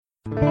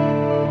Busy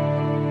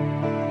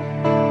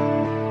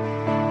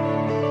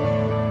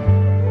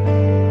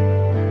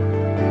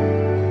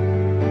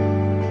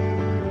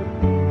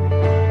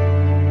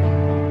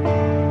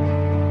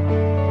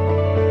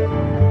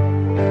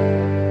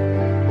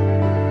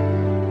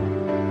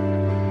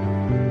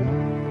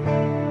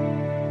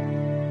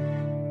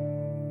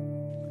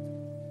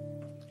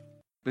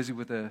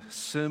with a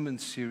sermon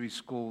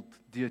series called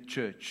Dear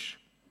Church.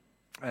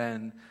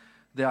 And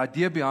the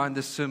idea behind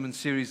this sermon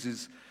series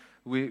is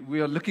we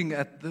are looking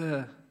at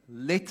the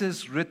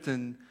letters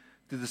written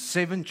to the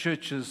 7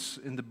 churches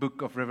in the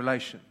book of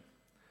Revelation.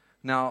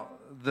 Now,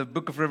 the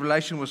book of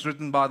Revelation was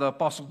written by the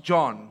Apostle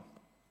John,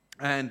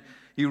 and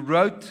he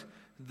wrote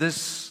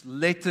these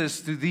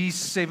letters to these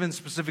 7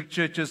 specific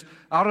churches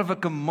out of a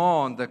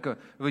command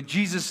where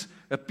Jesus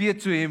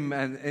appeared to him,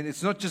 and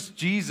it's not just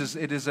Jesus,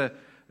 it is a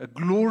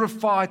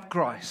glorified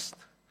Christ.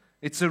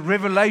 It's a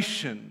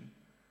revelation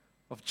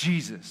of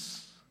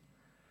Jesus.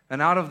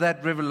 And out of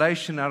that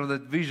revelation, out of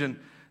that vision,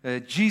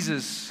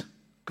 Jesus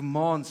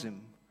commands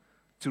him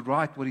to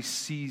write what he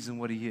sees and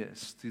what he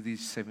hears to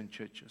these 7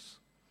 churches.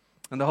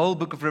 And the whole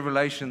book of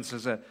Revelations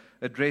is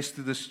addressed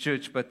to this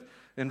church, but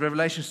in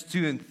Revelations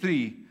 2 and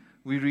 3,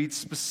 we read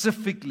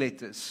specific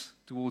letters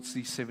towards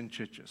these 7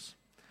 churches.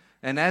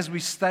 And as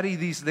we study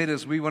these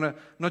letters, we want to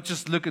not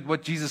just look at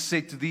what Jesus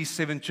said to these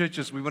 7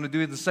 churches, we want to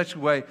do it in such a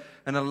way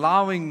and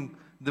allowing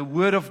the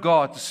Word of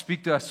God to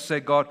speak to us, to say,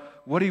 God,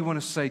 what do you want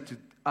to say to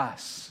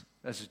us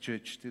as a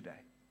church today?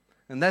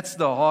 And that's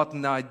the heart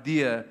and the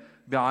idea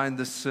behind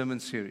this sermon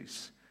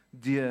series.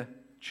 Dear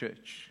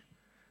Church,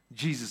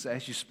 Jesus,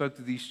 as you spoke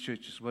to these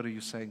churches, what are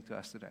you saying to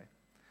us today?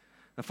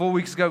 Now, 4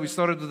 weeks ago, we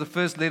started with the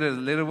first letter. The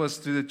letter was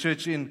to the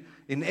church in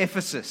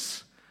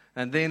Ephesus.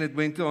 And then it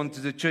went on to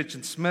the church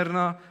in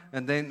Smyrna,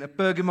 and then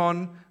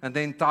Pergamon, and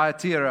then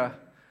Thyatira.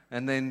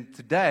 And then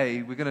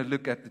today, we're going to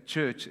look at the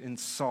church in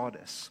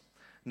Sardis.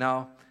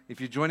 Now, if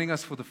you're joining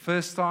us for the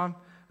first time,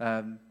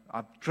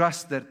 I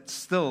trust that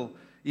still,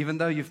 even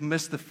though you've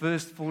missed the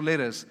first 4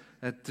 letters,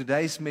 that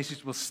today's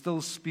message will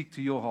still speak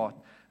to your heart.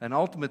 And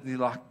ultimately,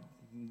 like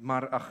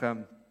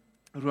Ruan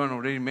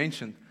already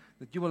mentioned,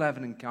 that you will have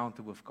an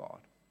encounter with God.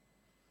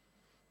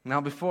 Now,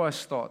 before I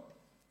start,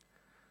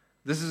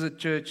 this is a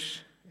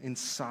church in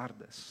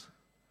Sardis.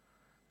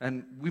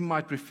 And we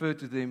might refer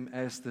to them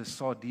as the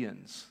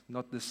Sardians,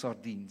 not the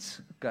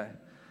sardines. Okay.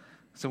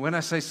 So when I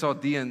say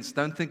Sardians,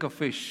 don't think of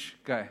fish.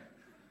 Okay.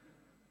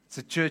 It's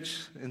a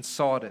church in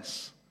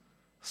Sardis.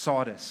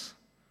 Sardis.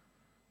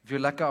 If you're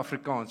lekker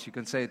Afrikaans, you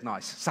can say it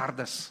nice.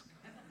 Sardis.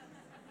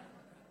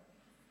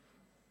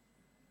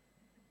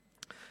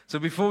 So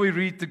before we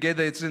read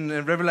together, it's in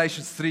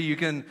Revelation 3. You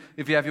can,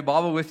 if you have your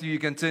Bible with you, you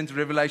can turn to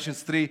Revelation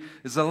 3.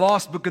 It's the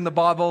last book in the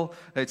Bible.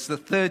 It's the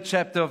 3rd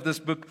chapter of this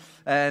book.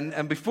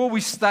 And before we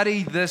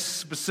study this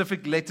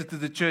specific letter to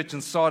the church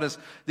in Sardis,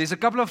 there's a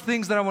couple of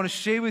things that I want to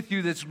share with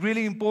you that's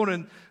really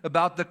important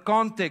about the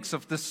context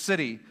of this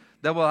city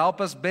that will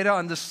help us better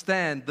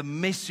understand the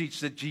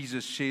message that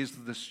Jesus shares to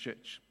this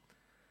church.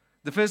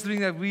 The first thing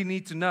that we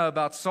need to know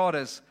about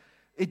Sardis,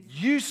 it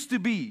used to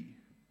be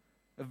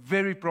a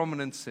very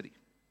prominent city.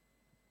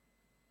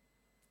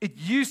 It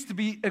used to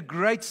be a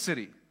great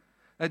city.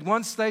 At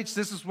one stage,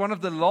 this was one of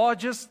the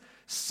largest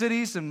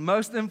cities and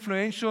most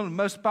influential and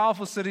most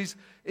powerful cities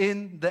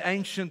in the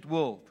ancient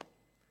world.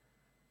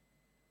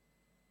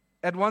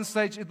 At one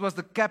stage, it was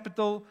the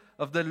capital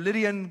of the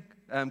Lydian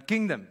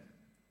kingdom.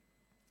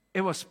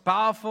 It was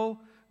powerful,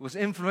 it was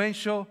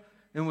influential,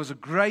 and it was a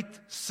great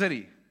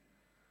city.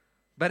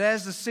 But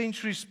as the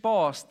centuries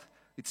passed,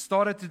 it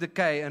started to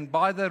decay. And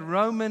by the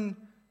Roman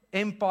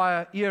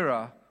Empire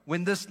era,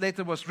 when this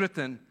letter was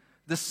written,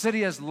 the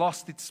city has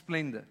lost its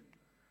splendor.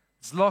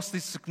 It's lost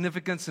its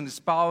significance and its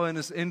power and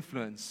its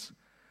influence.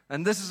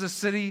 And this is a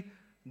city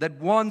that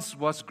once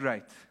was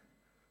great,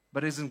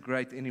 but isn't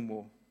great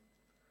anymore.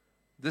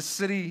 This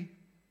city's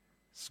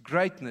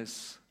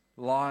greatness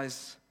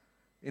lies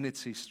in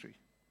its history.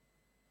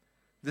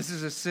 This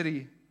is a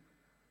city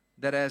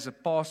that has a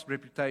past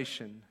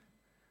reputation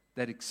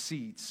that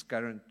exceeds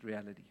current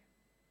reality.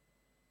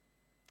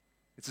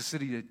 It's a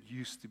city that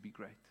used to be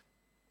great.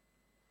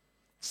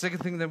 Second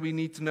thing that we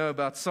need to know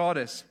about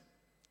Sardis.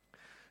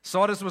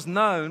 Sardis was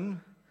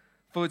known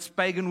for its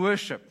pagan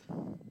worship,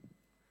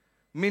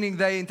 meaning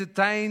they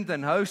entertained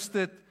and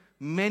hosted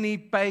many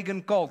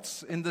pagan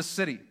cults in the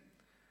city,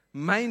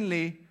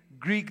 mainly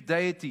Greek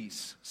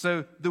deities.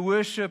 So the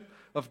worship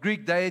of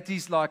Greek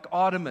deities like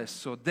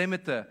Artemis or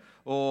Demeter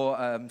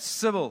or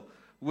Sibyl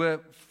were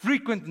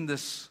frequent in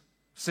this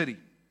city.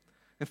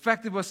 In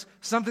fact, it was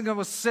something that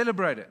was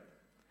celebrated.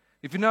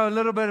 If you know a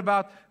little bit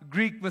about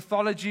Greek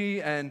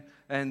mythology and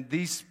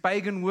these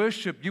pagan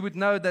worship, you would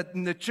know that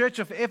in the church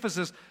of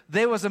Ephesus,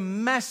 there was a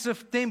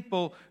massive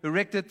temple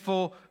erected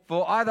for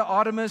either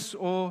Artemis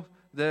or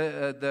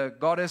the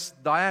goddess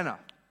Diana,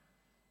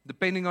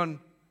 depending on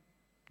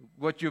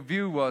what your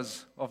view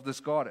was of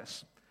this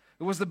goddess.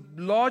 It was the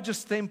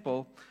largest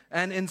temple,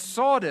 and in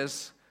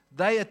Sardis,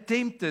 they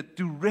attempted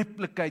to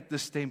replicate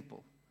this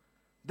temple.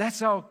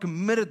 That's how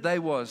committed they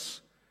was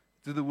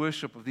to the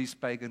worship of these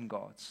pagan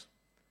gods.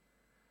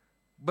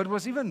 But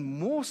what's even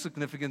more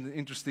significant and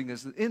interesting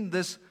is that in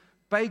this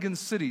pagan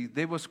city,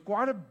 there was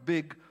quite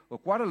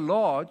a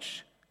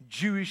large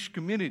Jewish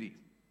community.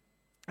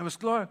 It was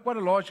quite a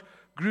large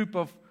group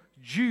of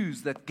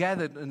Jews that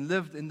gathered and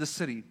lived in the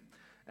city.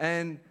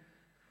 And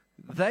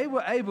they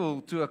were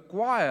able to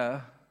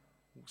acquire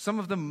some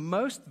of the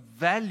most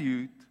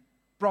valued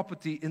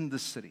property in the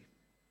city.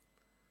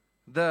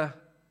 The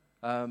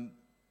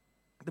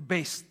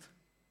best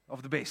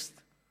of the best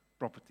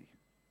property.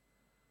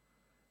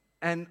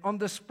 And on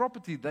this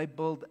property, they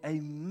built a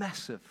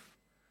massive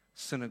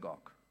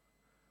synagogue.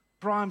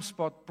 Prime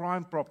spot,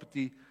 prime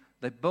property.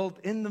 They built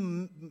in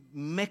the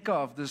mecca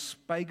of this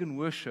pagan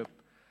worship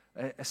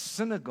a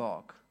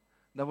synagogue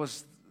that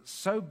was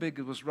so big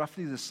it was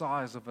roughly the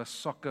size of a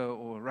soccer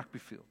or a rugby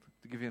field,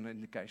 to give you an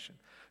indication.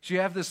 So you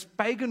have this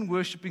pagan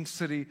worshiping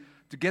city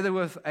together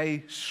with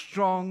a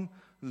strong,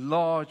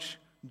 large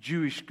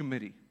Jewish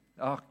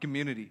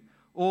community,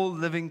 all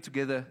living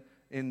together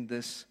in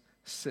this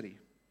city.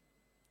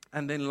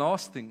 And then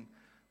last thing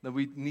that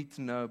we need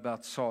to know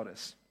about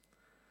Sardis.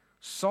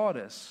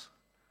 Sardis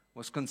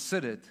was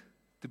considered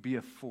to be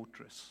a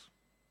fortress.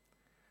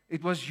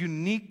 It was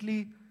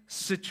uniquely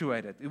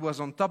situated. It was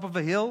on top of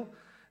a hill,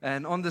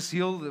 and on this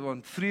hill,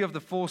 on 3 of the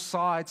 4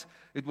 sides,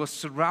 it was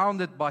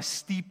surrounded by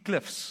steep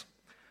cliffs,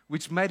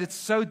 which made it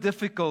so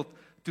difficult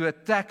to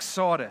attack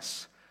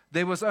Sardis.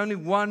 There was only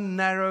one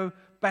narrow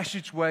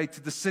passageway to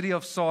the city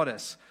of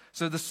Sardis.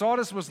 So the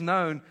Sardis was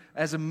known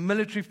as a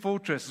military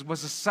fortress. It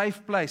was a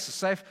safe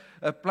place,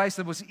 a place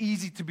that was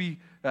easy to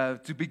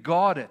be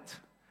guarded.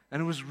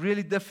 And it was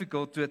really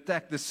difficult to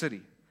attack the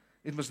city.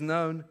 It was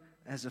known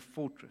as a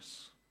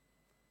fortress,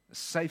 a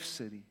safe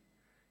city,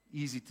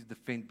 easy to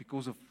defend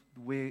because of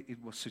where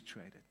it was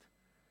situated.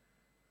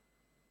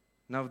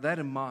 Now with that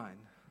in mind,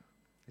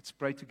 let's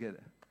pray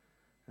together.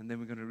 And then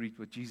we're going to read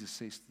what Jesus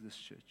says to this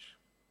church.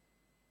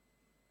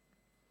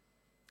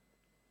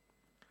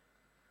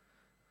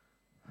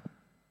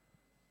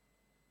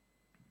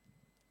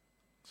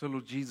 So,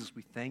 Lord Jesus,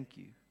 we thank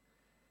you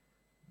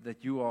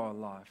that you are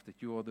alive,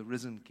 that you are the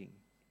risen King,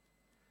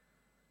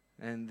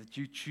 and that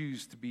you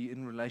choose to be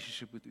in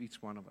relationship with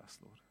each one of us,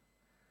 Lord.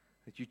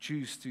 That you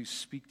choose to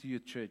speak to your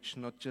church,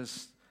 not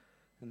just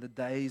in the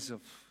days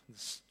of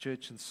this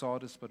church in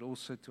Sardis, but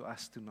also to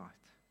us tonight.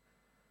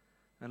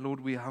 And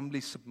Lord, we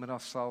humbly submit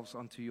ourselves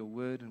unto your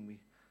word, and we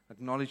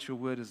acknowledge your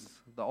word as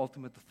the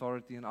ultimate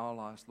authority in our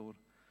lives, Lord.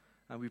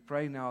 And we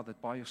pray now that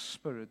by your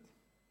Spirit,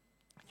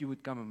 you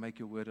would come and make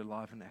your word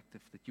alive and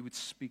active, that you would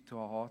speak to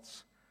our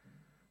hearts,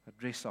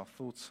 address our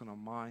thoughts and our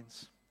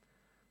minds,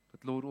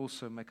 but Lord,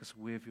 also make us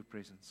aware of your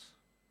presence.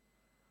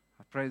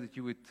 I pray that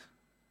you would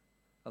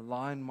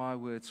align my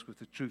words with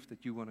the truth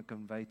that you want to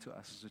convey to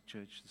us as a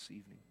church this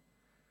evening.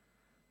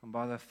 And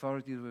by the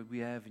authority that we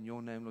have in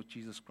your name, Lord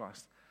Jesus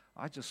Christ,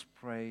 I just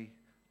pray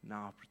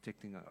now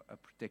a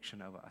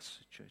protection over us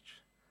as a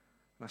church.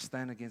 And I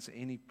stand against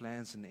any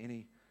plans and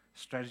any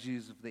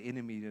strategies of the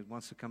enemy that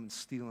wants to come and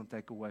steal and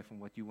take away from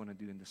what you want to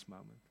do in this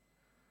moment.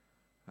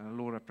 And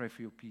Lord, I pray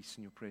for your peace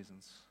and your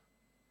presence.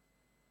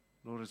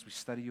 Lord, as we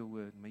study your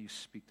word, may you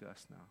speak to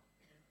us now.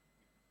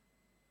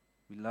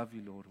 We love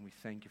you, Lord, and we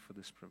thank you for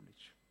this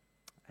privilege.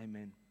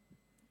 Amen.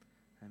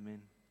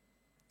 Amen.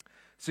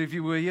 So if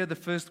you were here the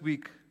first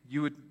week,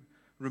 you would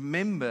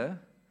remember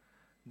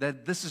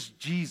that this is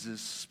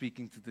Jesus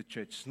speaking to the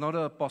church. It's not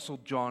an Apostle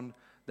John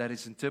that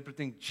is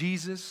interpreting.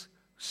 Jesus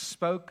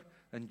spoke,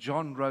 and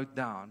John wrote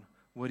down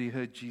what he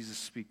heard Jesus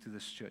speak to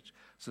this church.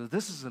 So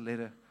this is a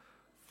letter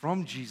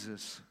from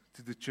Jesus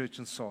to the church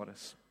in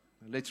Sardis.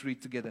 Let's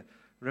read together.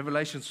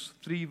 Revelation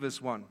 3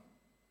 verse 1.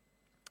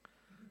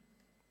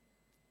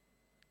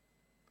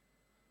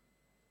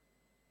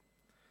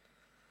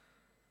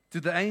 To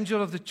the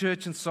angel of the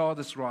church in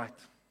Sardis write,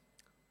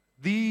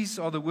 these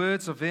are the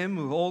words of him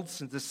who holds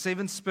the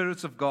 7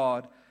 spirits of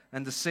God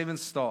and the 7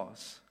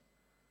 stars.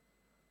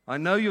 I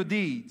know your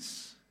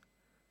deeds.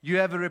 You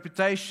have a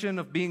reputation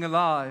of being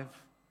alive,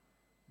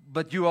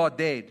 but you are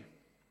dead.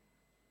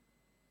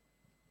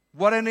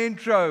 What an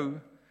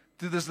intro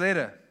to this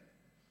letter.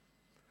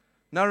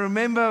 Now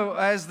remember,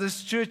 as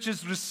this church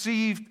has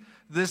received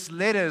these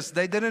letters,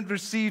 they didn't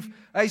receive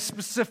a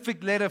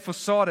specific letter for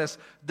Sardis.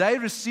 They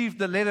received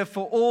the letter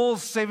for all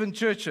 7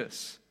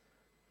 churches.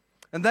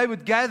 And they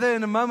would gather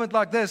in a moment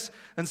like this,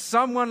 and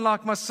someone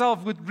like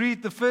myself would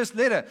read the first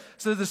letter.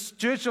 So the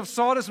church of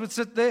Sardis would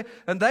sit there,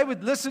 and they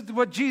would listen to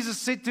what Jesus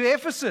said to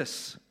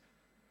Ephesus.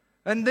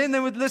 And then they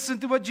would listen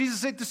to what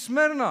Jesus said to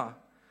Smyrna,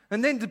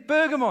 and then to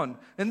Pergamon,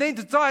 and then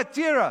to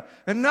Thyatira.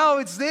 And now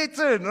it's their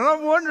turn. And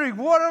I'm wondering,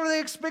 what are they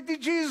expecting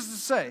Jesus to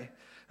say?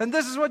 And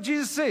this is what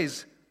Jesus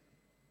says.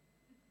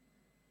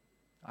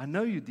 I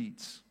know your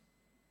deeds.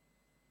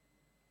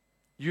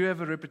 You have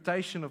a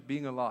reputation of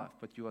being alive,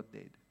 but you are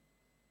dead.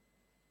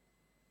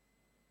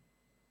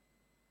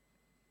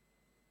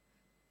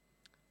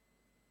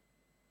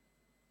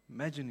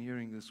 Imagine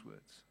hearing these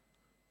words.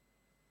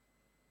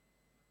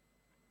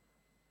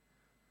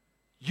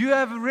 You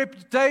have a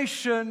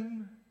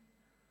reputation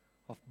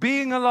of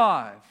being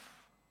alive,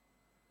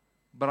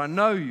 but I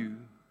know you,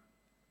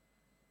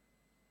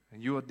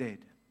 and you are dead.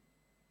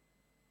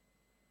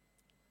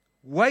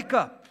 Wake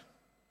up,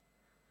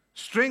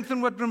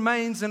 strengthen what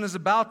remains and is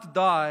about to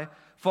die,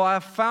 for I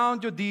have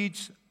found your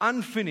deeds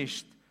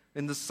unfinished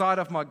in the sight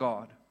of my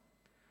God.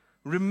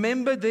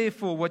 Remember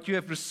therefore what you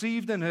have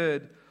received and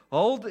heard,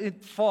 hold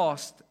it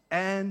fast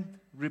and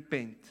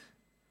repent.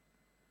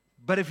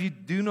 But if you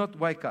do not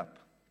wake up,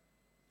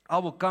 I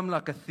will come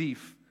like a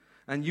thief,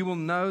 and you will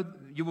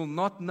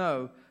not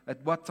know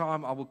at what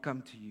time I will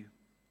come to you.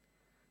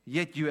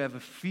 Yet you have a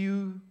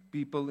few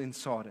people in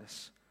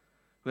Sardis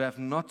who have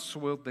not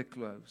soiled their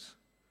clothes.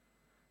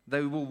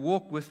 They will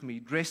walk with me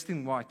dressed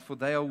in white, for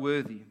they are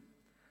worthy.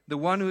 The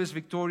one who is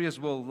victorious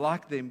will,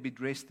 like them, be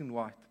dressed in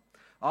white.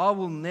 I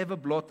will never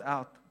blot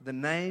out the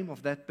name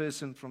of that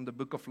person from the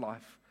book of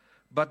life,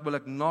 but will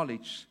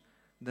acknowledge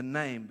the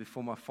name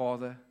before my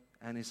Father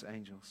and His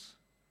angels.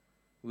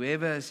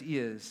 Whoever has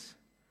ears,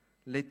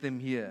 let them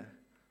hear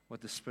what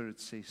the Spirit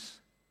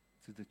says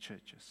to the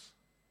churches.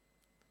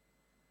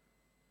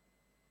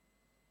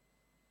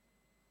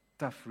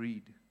 Tough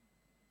read.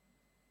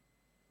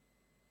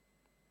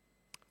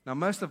 Now,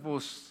 most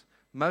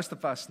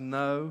of us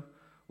know,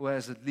 or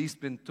has at least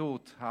been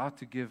taught, how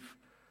to give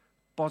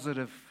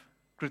positive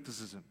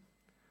criticism.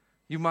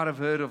 You might have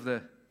heard of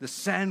the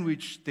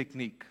sandwich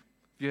technique.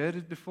 Have you heard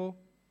it before?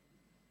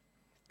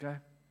 Okay.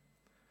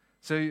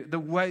 So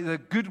the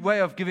good way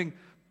of giving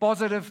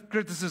positive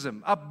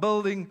criticism,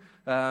 upbuilding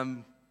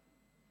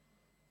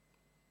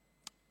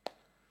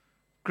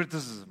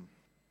criticism.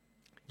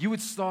 You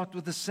would start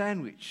with the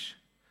sandwich.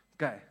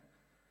 Okay.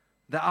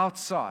 The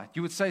outside.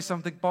 You would say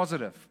something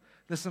positive.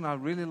 Listen, I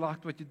really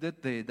liked what you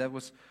did there. It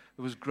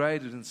was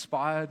great. It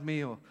inspired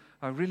me. Or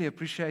I really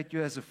appreciate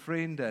you as a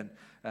friend,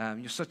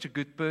 and you're such a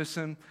good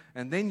person.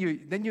 And then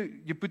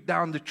you put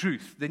down the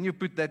truth. Then you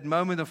put that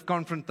moment of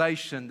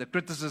confrontation, the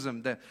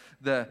criticism,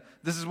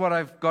 this is what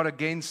I've got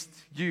against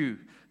you.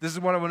 This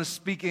is what I want to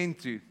speak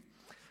into.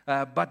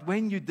 But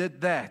when you did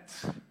that,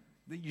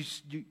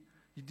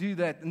 you do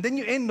that, and then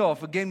you end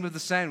off again with the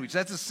sandwich.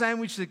 That's a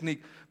sandwich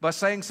technique, by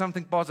saying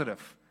something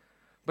positive.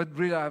 But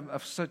really, I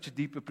have such a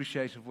deep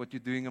appreciation for what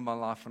you're doing in my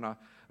life,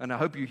 and I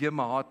hope you hear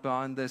my heart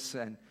behind this,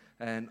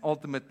 and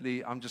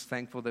ultimately, I'm just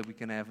thankful that we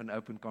can have an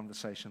open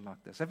conversation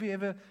like this. Have you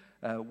ever,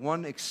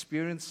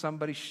 experienced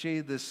somebody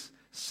share this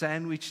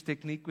sandwich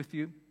technique with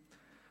you?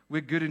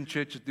 We're good in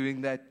church at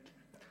doing that.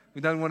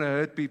 We don't want to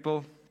hurt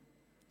people.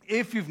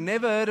 If you've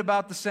never heard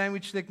about the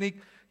sandwich technique,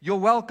 you're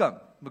welcome,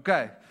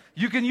 okay?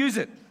 You can use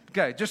it,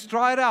 okay? Just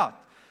try it out.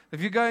 If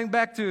you're going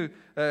back to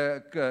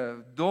a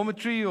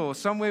dormitory or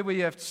somewhere where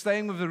you have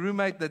staying with a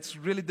roommate that's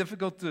really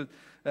difficult to,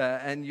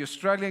 and you're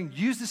struggling,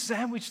 use the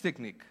sandwich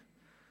technique.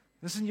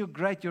 Listen, you're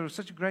great. You're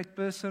such a great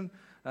person,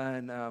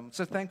 and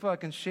so thankful I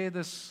can share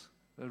this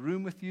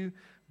room with you.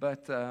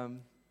 But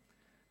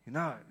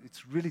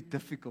it's really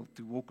difficult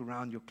to walk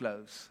around your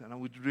clothes, and I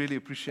would really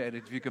appreciate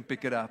it if you can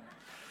pick it up.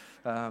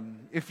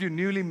 If you're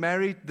newly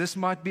married, this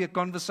might be a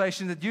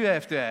conversation that you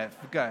have to have.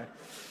 Okay.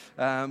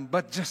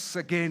 But just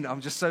again,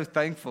 I'm just so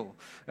thankful,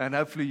 and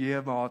hopefully you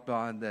hear my heart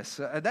behind this.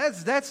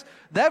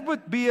 That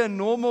would be a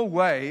normal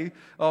way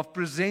of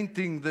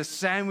presenting the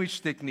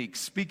sandwich technique,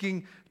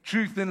 speaking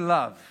truth in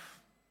love.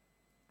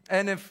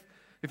 And if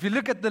you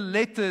look at the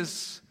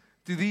letters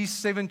to these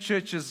 7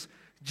 churches,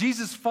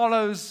 Jesus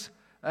follows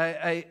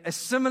a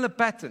similar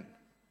pattern.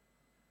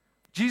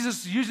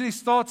 Jesus usually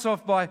starts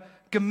off by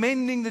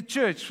commending the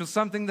church for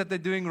something that they're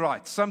doing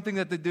right, something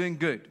that they're doing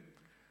good.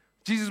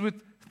 Jesus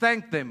would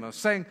thank them, or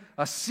saying,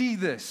 I see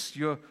this,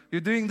 you're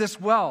doing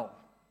this well.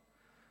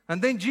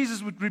 And then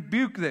Jesus would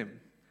rebuke them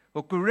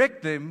or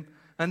correct them,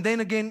 and then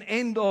again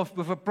end off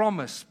with a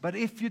promise. But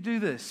if you do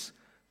this,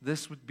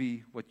 this would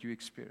be what you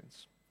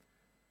experience.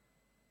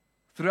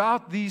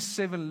 Throughout these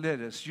 7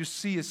 letters, you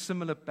see a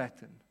similar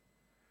pattern,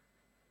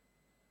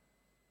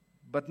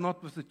 but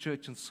not with the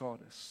church in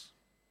Sardis.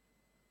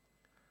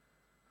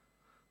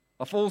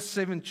 Of all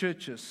 7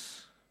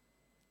 churches,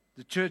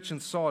 the church in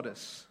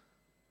Sardis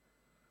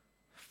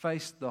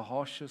faced the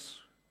harshest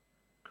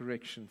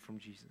correction from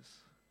Jesus.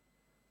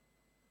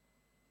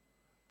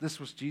 This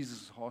was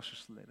Jesus'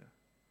 harshest letter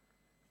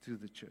to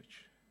the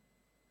church.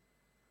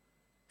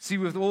 See,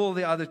 with all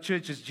the other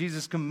churches,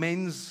 Jesus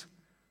commends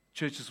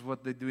churches for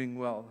what they're doing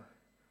well.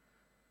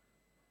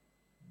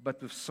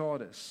 But with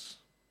Sardis,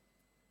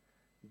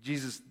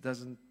 Jesus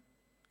doesn't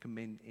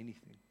commend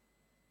anything.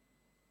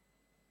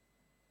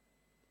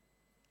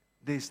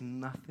 There's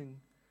nothing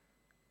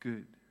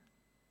good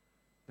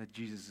that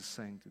Jesus is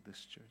saying to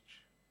this church.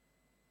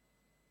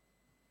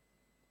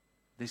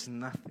 There's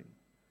nothing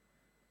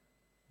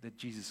that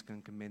Jesus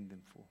can commend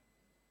them for.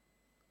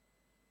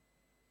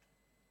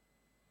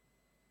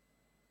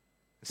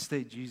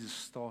 Instead, Jesus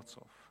starts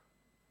off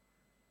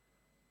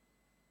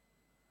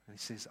and He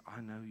says,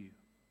 I know you.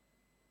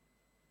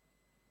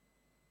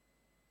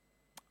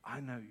 I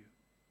know you.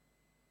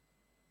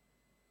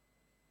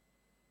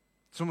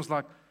 It's almost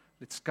like,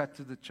 let's cut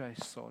to the chase,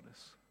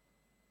 Sardis.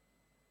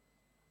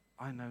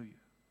 I know you.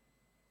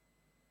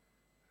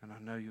 And I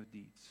know your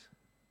deeds.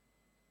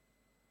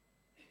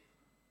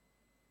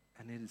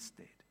 and it is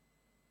dead.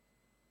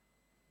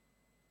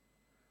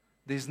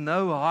 There's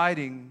no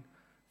hiding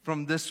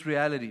from this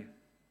reality.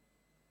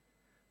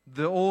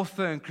 The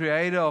author and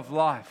creator of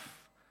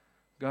life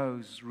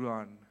goes,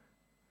 Ruan,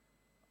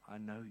 I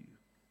know you.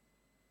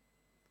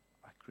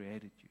 I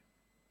created you.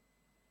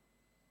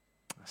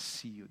 I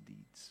see your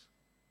deeds.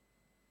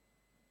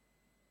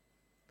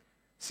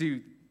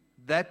 See,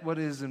 that what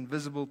is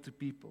invisible to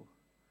people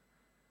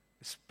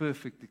is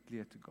perfectly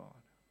clear to God.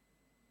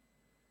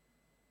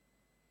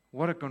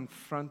 What a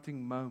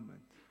confronting moment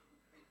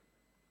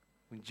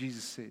when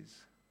Jesus says,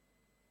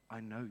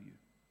 I know you.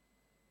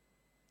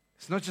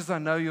 It's not just I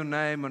know your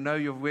name, I know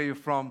where you're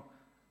from.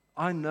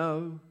 I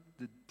know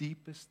the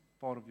deepest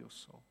part of your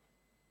soul.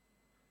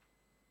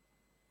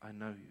 I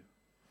know you.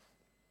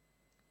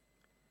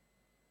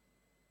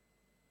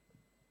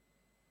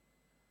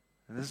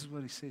 And this is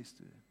what he says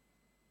to them.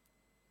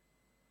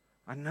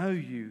 I know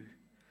you.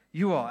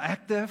 You are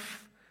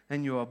active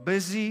and you are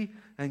busy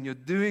and you're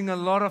doing a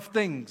lot of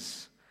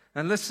things.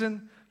 And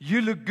listen,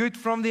 you look good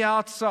from the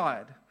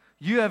outside.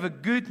 You have a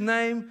good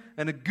name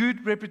and a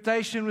good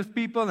reputation with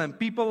people and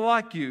people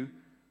like you.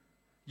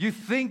 You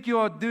think you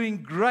are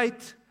doing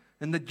great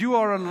and that you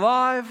are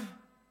alive,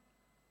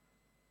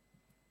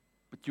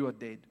 but you are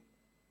dead.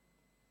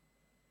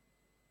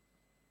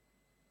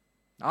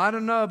 I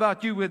don't know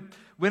about you,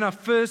 when I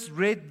first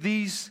read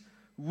these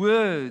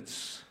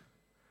words,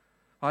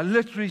 I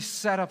literally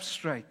sat up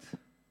straight.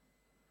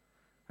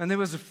 And there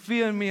was a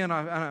fear in me, and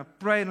I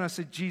prayed and I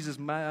said, Jesus,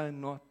 may I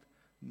not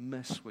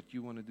miss what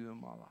you want to do in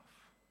my life.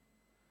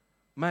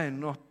 May I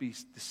not be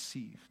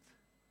deceived.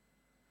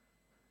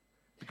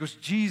 Because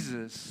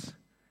Jesus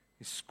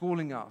is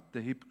calling out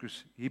the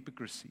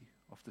hypocrisy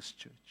of this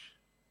church.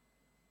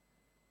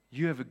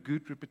 You have a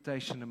good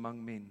reputation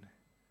among men,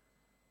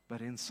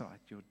 but inside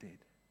you're dead.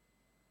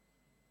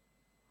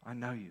 I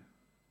know you.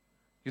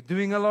 You're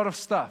doing a lot of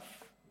stuff,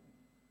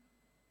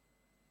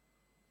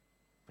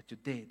 but you're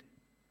dead.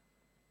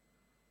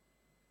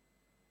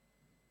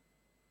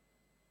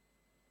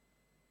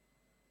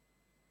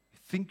 You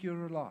think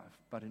you're alive,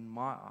 but in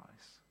my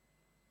eyes,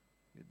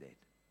 you're dead.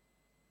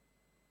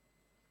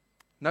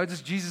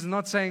 Notice Jesus is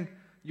not saying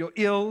you're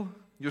ill,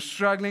 you're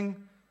struggling,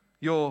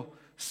 you're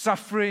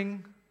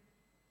suffering,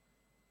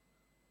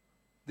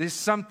 there's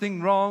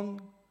something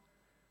wrong.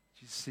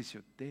 Jesus says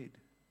you're dead.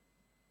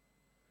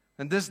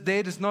 And this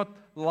dead is not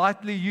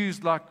lightly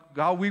used like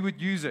how we would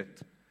use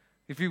it.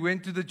 If you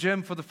went to the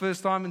gym for the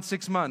first time in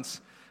 6 months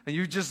and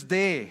you're just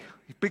there,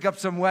 you pick up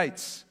some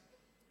weights.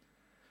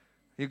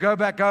 You go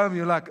back home,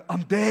 you're like,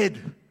 I'm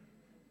dead.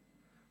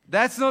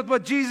 That's not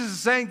what Jesus is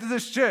saying to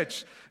this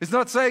church. It's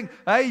not saying,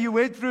 hey, you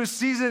went through a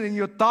season and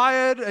you're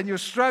tired and you're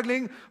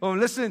struggling. Or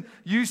listen,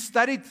 you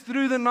studied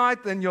through the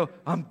night and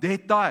I'm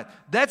dead tired.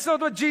 That's not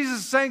what Jesus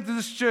is saying to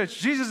this church.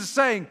 Jesus is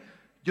saying,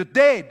 you're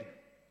dead.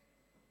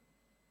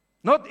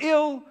 Not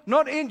ill,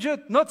 not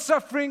injured, not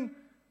suffering.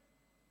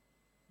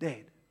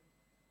 Dead.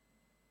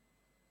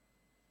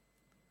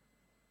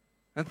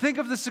 And think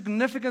of the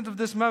significance of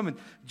this moment.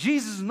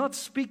 Jesus is not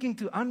speaking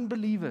to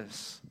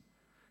unbelievers.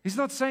 He's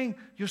not saying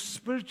you're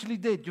spiritually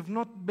dead. You've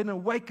not been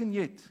awakened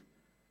yet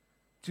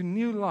to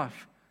new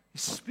life.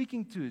 He's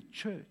speaking to a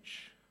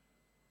church.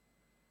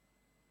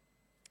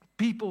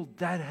 People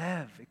that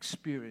have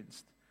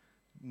experienced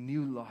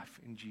new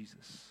life in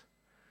Jesus.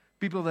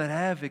 People that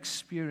have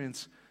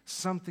experienced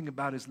something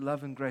about His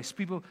love and grace.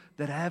 People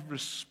that have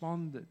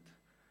responded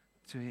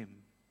to Him.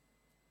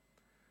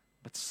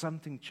 But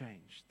something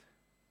changed.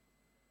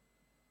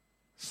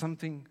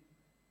 Something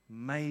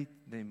made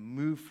them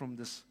move from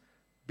this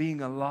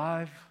being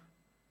alive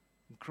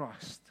in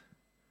Christ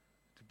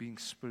to being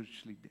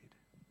spiritually dead.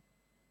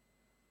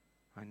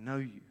 I know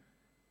you.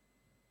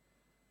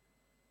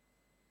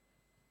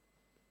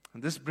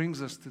 And this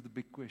brings us to the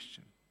big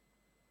question.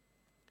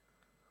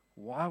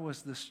 Why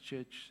was this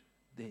church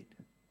dead?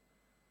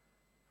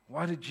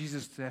 Why did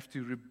Jesus have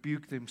to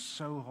rebuke them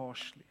so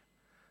harshly?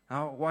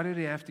 Why did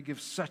He have to give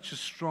such a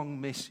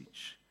strong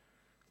message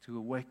to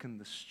awaken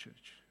this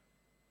church?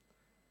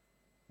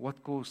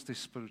 What caused this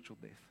spiritual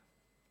death?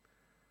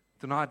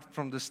 Tonight,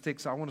 from this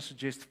text, I want to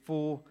suggest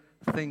 4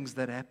 things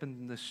that happened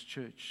in this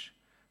church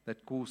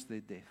that caused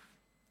their death.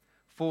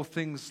 4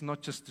 things,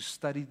 not just to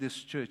study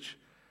this church,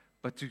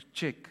 but to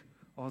check,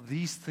 are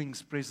these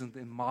things present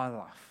in my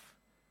life?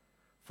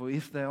 For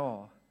if they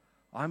are,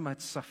 I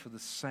might suffer the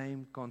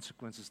same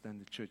consequences than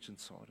the church in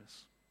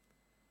Sardis.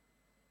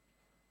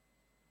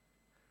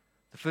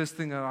 The first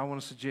thing that I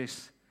want to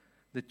suggest,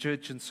 the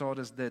church in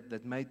Sardis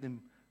that made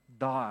them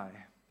die,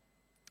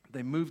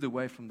 they moved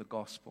away from the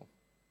gospel.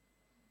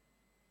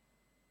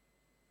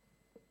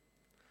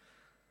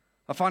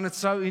 I find it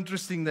so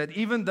interesting that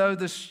even though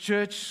this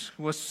church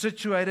was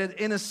situated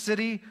in a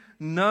city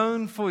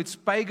known for its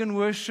pagan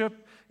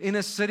worship, in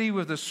a city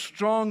with a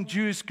strong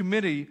Jewish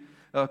community,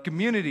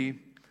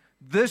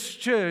 this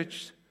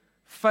church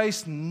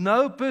faced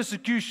no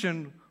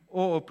persecution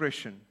or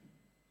oppression.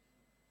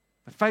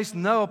 It faced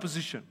no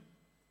opposition.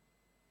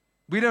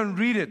 We don't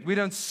read it. We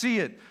don't see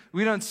it.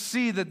 We don't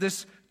see that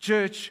this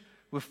church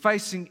were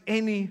facing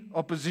any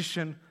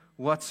opposition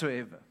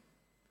whatsoever.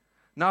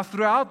 Now,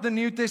 throughout the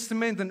New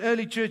Testament and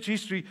early church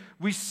history,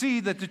 we see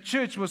that the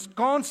church was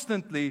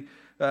constantly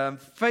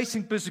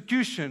facing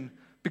persecution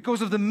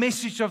because of the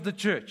message of the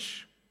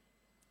church,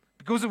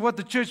 because of what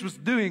the church was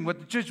doing, what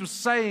the church was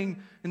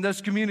saying in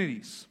those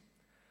communities.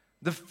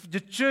 The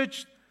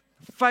church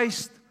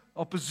faced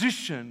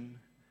opposition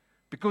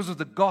because of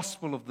the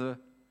gospel of the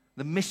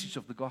message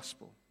of the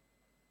gospel.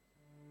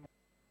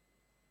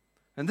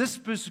 And this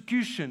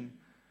persecution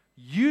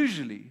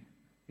usually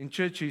in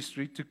church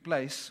history took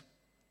place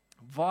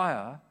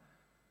via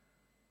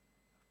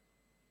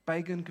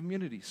pagan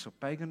communities or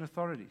pagan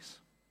authorities.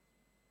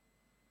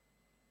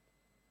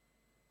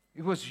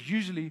 It was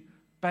usually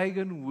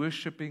pagan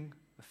worshipping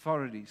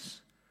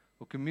authorities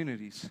or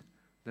communities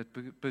that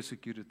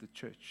persecuted the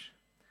church.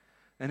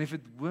 And if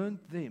it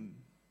weren't them,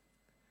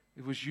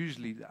 it was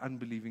usually the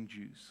unbelieving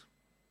Jews.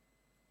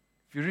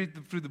 If you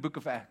read through the book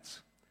of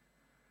Acts,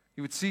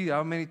 you would see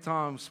how many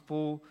times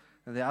Paul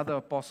and the other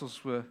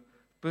apostles were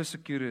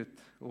persecuted,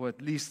 or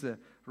at least the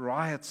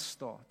riots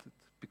started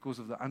because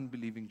of the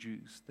unbelieving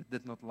Jews that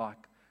did not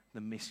like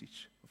the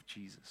message of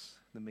Jesus,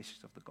 the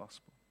message of the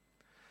gospel.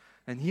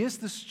 And here's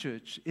this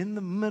church in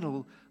the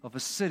middle of a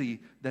city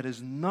that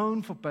is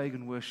known for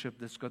pagan worship,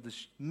 that's got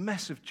this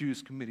massive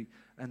Jewish community,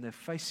 and they're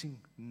facing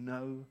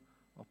no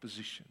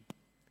opposition,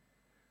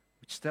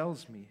 which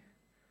tells me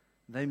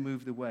they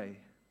moved away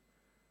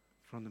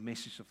from the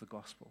message of the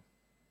gospel.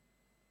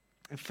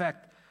 In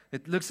fact,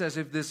 it looks as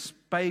if this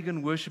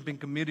pagan worshiping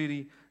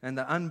community and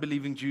the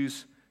unbelieving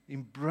Jews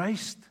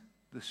embraced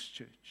this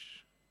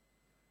church.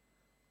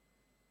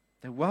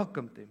 They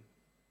welcomed them.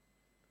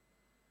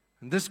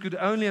 And this could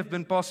only have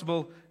been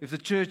possible if the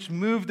church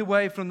moved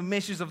away from the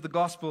message of the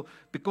gospel,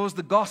 because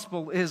the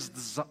gospel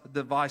is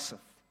divisive.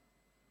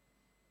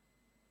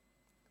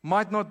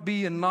 Might not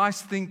be a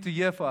nice thing to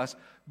hear for us,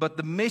 but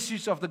the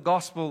message of the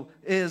gospel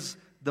is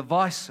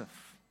divisive.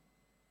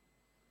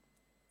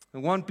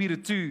 In 1 Peter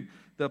 2,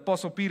 the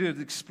Apostle Peter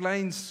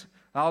explains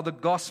how the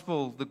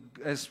gospel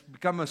has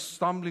become a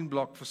stumbling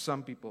block for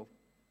some people.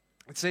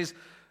 It says,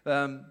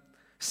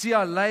 see,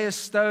 I lay a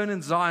stone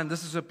in Zion.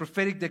 This is a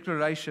prophetic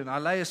declaration. I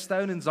lay a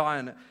stone in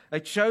Zion, a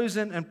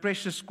chosen and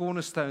precious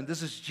cornerstone.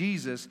 This is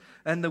Jesus.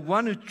 And the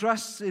one who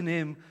trusts in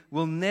him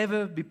will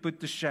never be put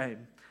to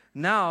shame.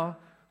 Now,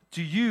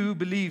 to you who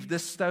believe,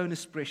 this stone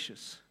is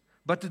precious.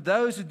 But to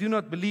those who do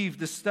not believe,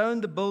 the stone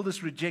the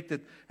builders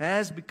rejected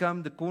has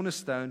become the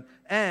cornerstone,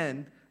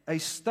 and a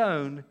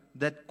stone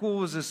that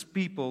causes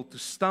people to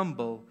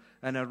stumble,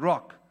 and a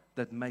rock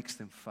that makes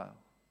them fail.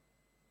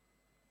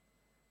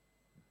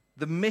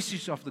 The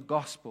message of the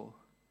gospel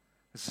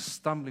is a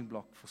stumbling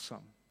block for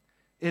some.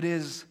 It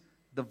is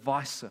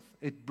divisive.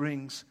 It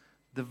brings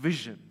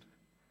division,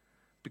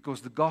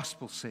 because the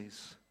gospel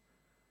says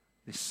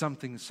there's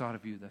something inside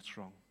of you that's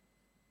wrong.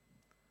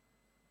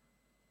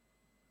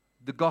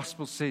 The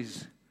gospel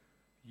says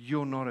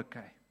you're not okay.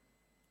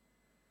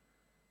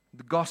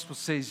 The gospel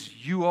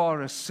says you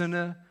are a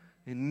sinner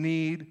in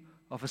need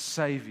of a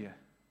Savior.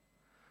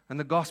 And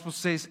the gospel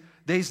says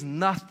there's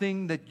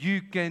nothing that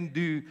you can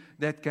do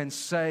that can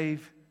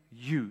save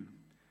you.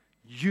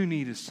 You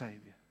need a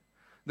Savior.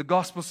 The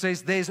gospel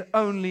says there's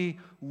only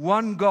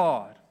one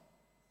God.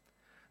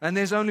 And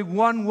there's only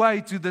one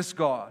way to this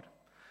God.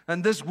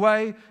 And this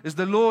way is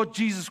the Lord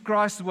Jesus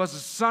Christ, who was the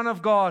Son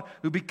of God,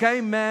 who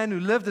became man, who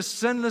lived a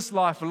sinless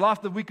life, a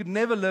life that we could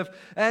never live,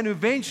 and who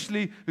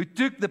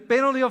took the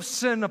penalty of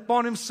sin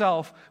upon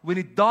himself when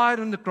he died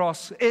on the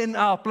cross in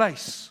our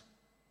place.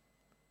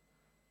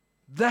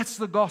 That's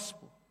the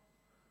gospel.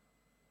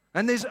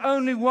 And there's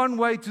only one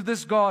way to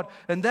this God,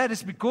 and that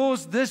is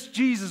because this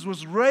Jesus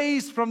was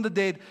raised from the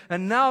dead,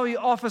 and now he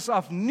offers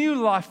up new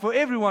life for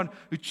everyone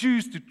who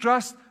choose to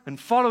trust and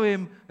follow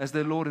him as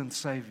their Lord and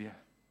Savior.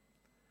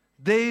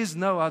 There is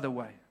no other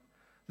way.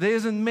 There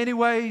isn't many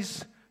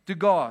ways to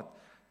God.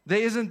 There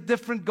isn't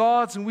different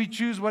gods, and we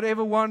choose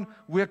whatever one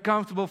we're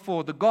comfortable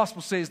for. The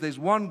gospel says there's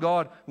one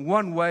God,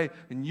 one way,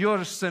 and you're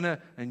a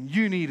sinner, and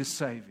you need a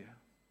Savior.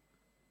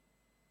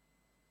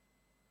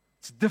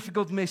 It's a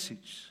difficult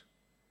message.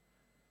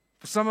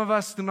 For some of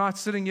us tonight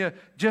sitting here,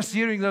 just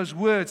hearing those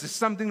words is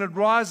something that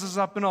rises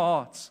up in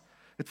our hearts.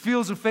 It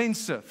feels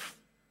offensive.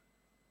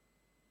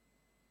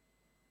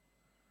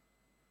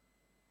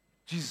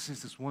 Jesus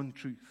says there's one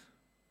truth.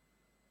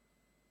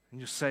 And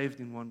you're saved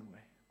in one way.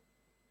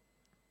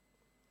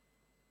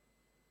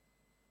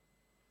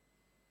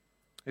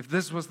 If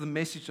this was the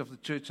message of the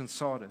church in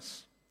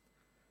Sardis,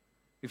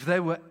 if they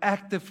were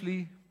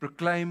actively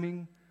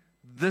proclaiming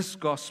this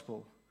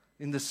gospel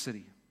in the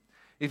city,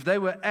 if they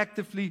were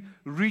actively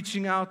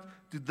reaching out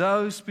to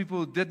those people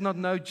who did not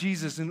know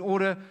Jesus in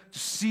order to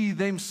see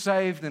them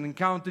saved and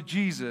encounter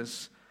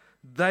Jesus,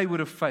 they would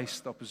have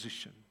faced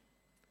opposition.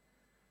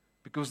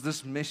 Because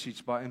this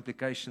message, by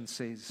implication,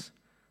 says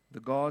the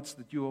gods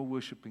that you are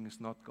worshiping is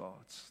not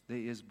gods. There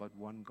is but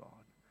one God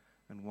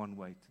and one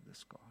way to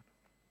this God.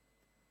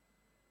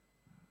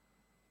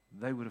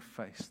 They would have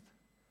faced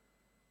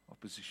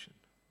opposition.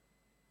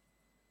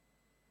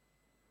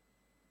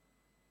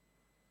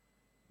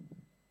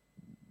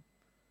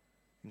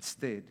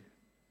 Instead,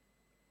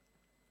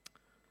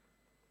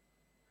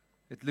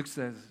 it looks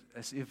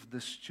as if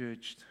this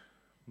church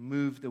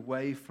moved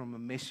away from a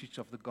message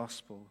of the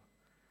gospel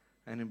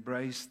and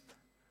embraced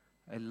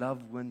a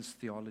love wins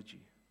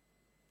theology,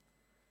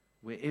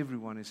 where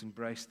everyone is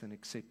embraced and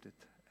accepted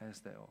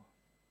as they are.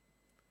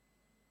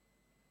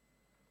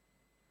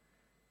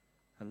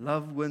 A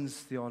love wins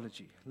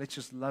theology. Let's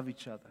just love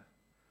each other.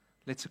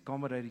 Let's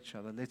accommodate each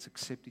other. Let's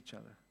accept each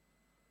other.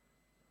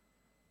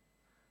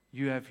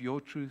 You have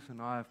your truth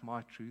and I have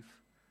my truth,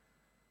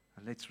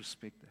 and let's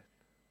respect that.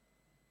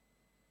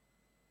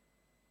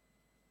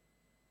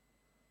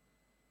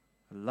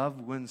 A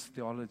love wins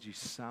theology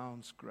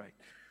sounds great,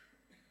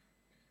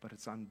 but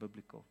it's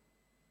unbiblical.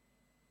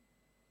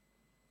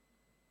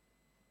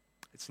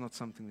 It's not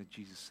something that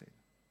Jesus said.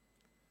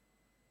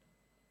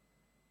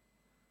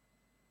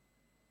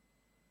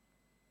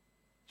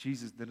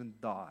 Jesus didn't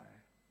die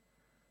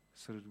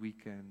so that we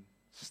can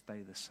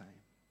stay the same.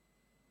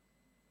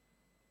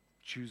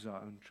 Choose our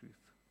own truth.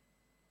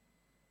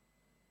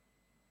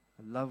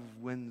 A love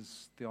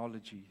wins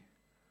theology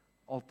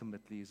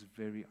ultimately is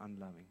very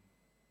unloving.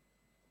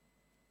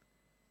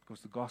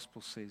 Because the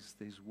gospel says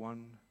there's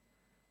one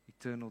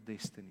eternal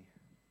destiny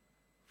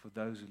for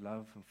those who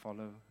love and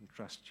follow and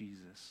trust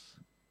Jesus,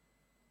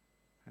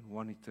 and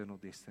one eternal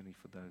destiny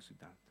for those who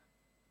don't.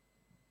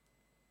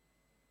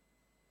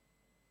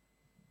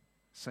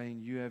 Saying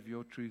you have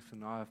your truth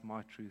and I have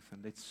my truth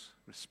and let's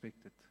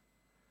respect it.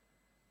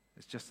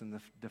 It's just a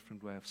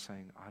different way of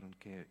saying I don't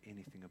care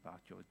anything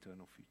about your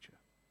eternal future.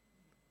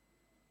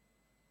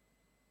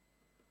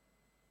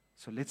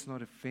 So let's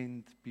not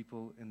offend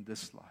people in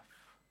this life.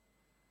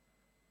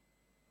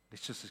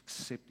 Let's just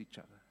accept each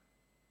other.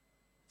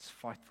 Let's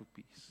fight for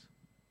peace.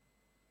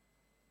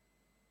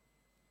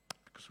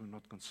 Because we're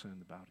not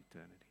concerned about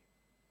eternity.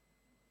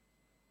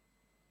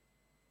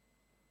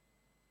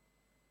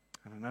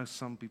 And I know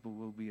some people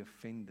will be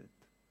offended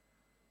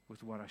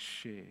with what I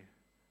share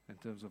in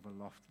terms of a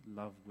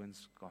love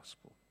wins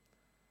gospel.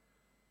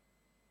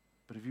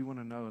 But if you want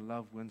to know a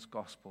love wins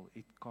gospel,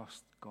 it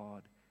cost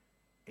God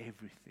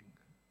everything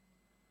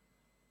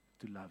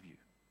to love you.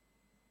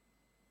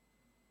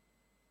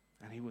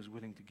 And He was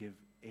willing to give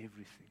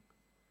everything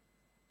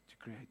to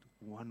create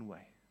one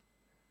way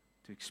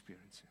to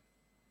experience Him.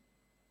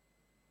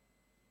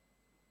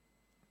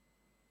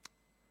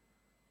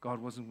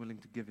 God wasn't willing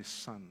to give His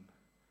Son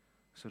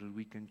so that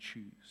we can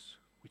choose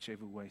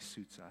whichever way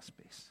suits us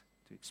best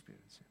to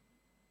experience Him.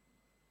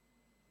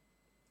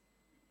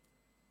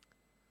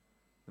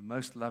 The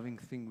most loving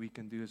thing we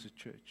can do as a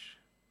church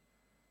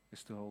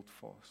is to hold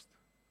fast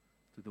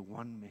to the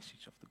one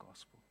message of the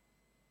gospel.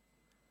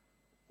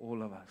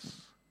 All of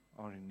us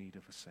are in need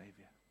of a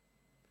Savior.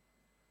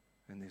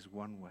 And there's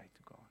one way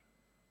to God.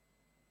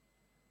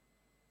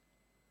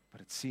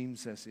 But it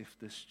seems as if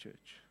this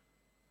church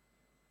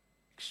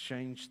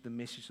exchanged the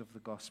message of the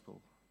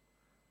gospel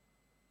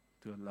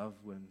to a love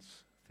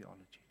wins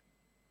theology.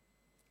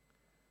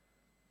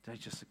 They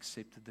just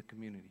accepted the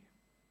community,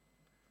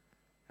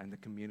 and the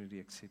community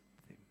accepted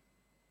them.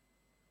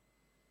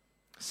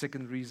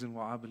 Second reason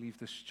why I believe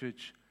this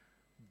church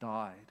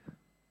died.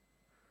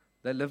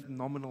 They lived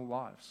nominal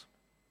lives.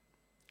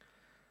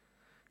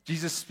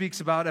 Jesus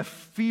speaks about a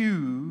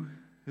few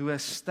who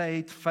have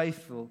stayed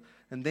faithful,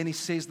 and then He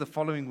says the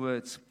following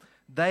words: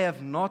 they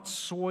have not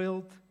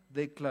soiled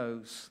their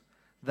clothes.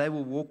 They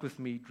will walk with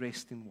me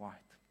dressed in white.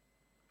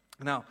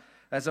 Now,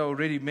 as I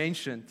already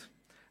mentioned,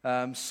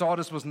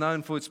 Sardis was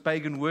known for its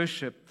pagan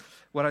worship.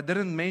 What I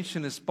didn't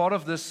mention is part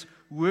of this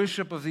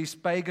worship of these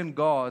pagan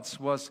gods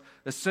was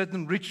a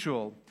certain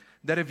ritual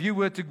that if you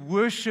were to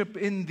worship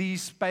in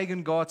these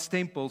pagan gods'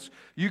 temples,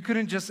 you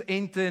couldn't just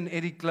enter in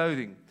any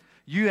clothing.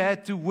 You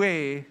had to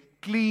wear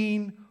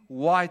clean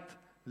white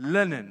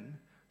linen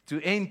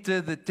to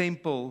enter the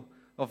temple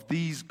of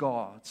these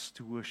gods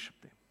to worship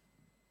them.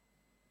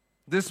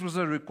 This was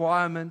a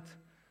requirement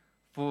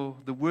for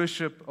the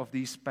worship of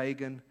these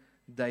pagan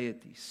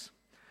deities.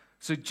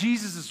 So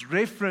Jesus'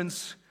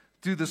 reference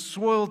to the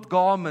soiled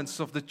garments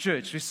of the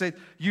church, we said,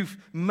 you've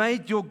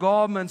made your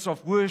garments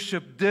of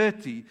worship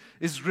dirty,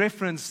 is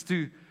reference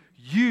to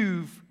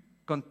you've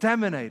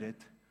contaminated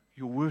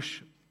your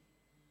worship.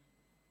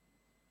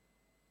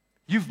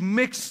 You've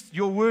mixed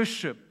your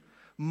worship,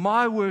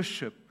 my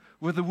worship,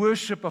 with the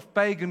worship of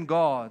pagan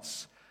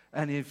gods,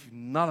 and you've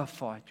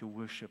nullified your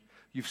worship.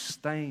 You've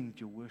stained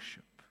your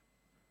worship.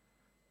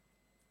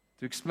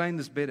 To explain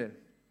this better,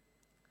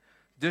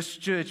 this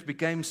church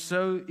became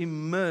so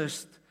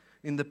immersed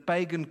in the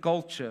pagan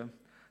culture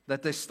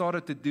that they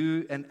started to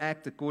do and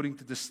act according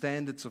to the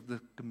standards of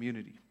the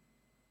community.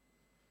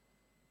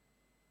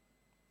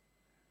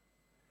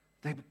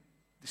 They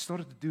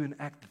started to do and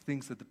act the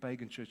things that the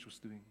pagan church was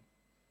doing.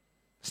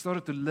 They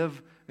started to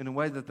live in a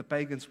way that the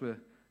pagans were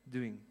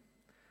doing.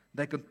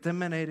 They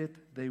contaminated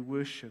their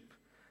worship,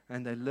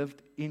 and they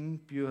lived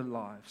impure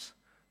lives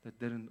that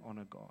didn't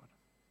honor God.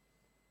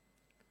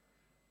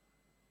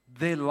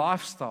 Their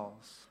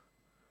lifestyles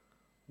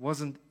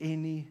wasn't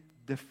any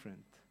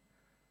different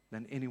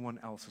than anyone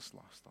else's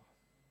lifestyle.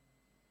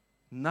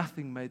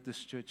 nothing made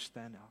this church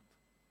stand out.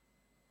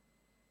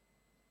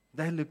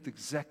 They looked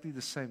exactly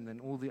the same than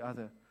all the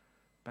other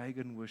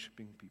pagan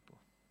worshiping people.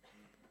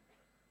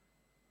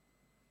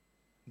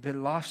 Their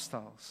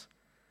lifestyles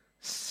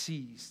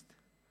ceased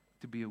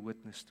to be a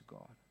witness to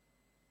God.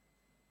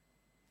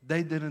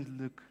 They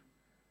didn't look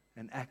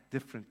and act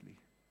differently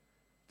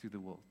to the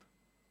world.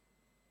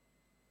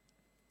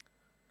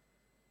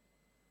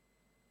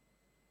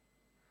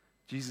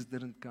 Jesus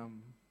didn't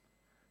come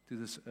to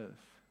this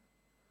earth.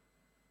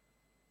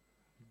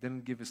 He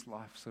didn't give His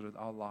life so that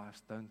our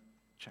lives don't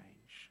change,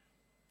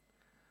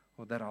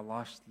 or that our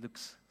lives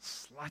looks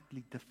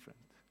slightly different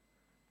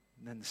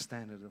than the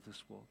standard of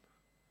this world.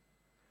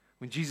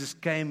 When Jesus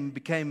came,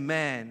 became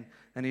man,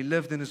 and He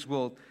lived in this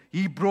world,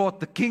 He brought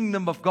the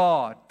kingdom of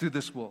God to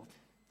this world.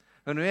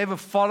 And whoever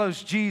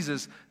follows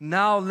Jesus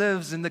now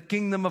lives in the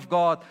kingdom of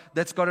God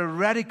that's got a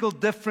radical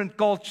different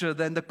culture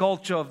than the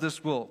culture of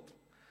this world.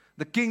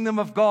 The kingdom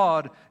of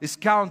God is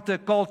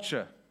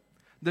counterculture.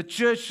 The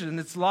church and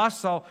its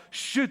lifestyle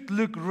should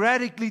look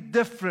radically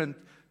different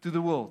to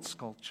the world's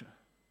culture.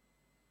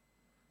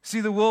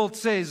 See, the world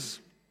says,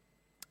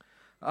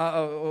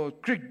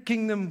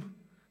 kingdom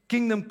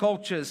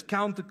culture is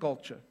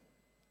counterculture.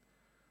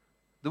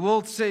 The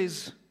world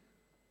says,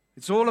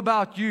 it's all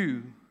about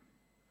you.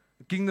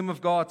 The kingdom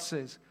of God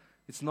says,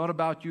 it's not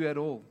about you at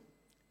all.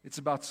 It's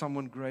about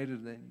someone greater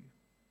than you.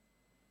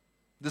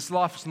 This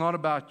life is not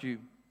about you.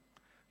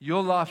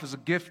 Your life is a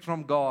gift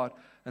from God,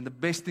 and the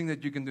best thing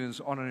that you can do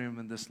is honor Him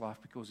in this life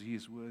because He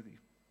is worthy.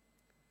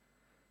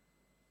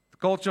 The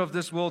culture of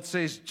this world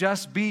says,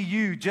 just be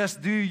you,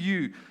 just do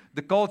you.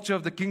 The culture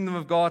of the kingdom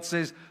of God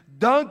says,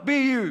 don't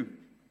be you.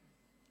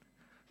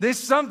 There's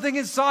something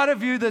inside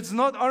of you that's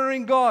not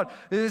honoring God.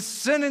 There's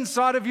sin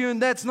inside of you, and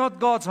that's not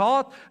God's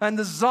heart and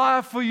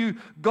desire for you.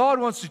 God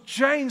wants to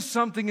change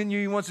something in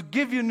you. He wants to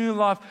give you new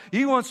life.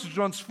 He wants to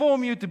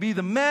transform you to be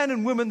the man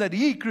and woman that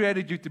He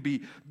created you to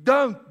be.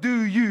 Don't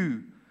do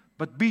you,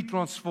 but be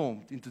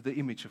transformed into the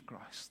image of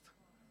Christ.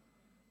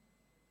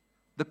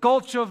 The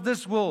culture of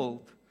this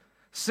world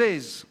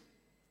says,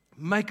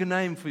 make a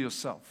name for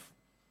yourself.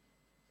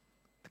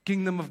 The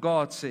kingdom of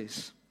God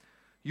says,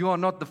 you are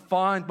not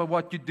defined by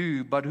what you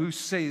do, but who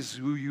says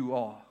who you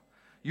are.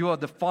 You are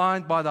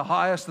defined by the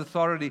highest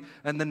authority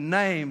and the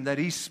name that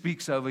He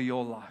speaks over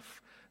your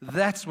life.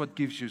 That's what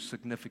gives you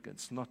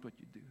significance, not what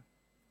you do.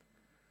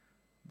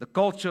 The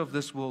culture of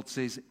this world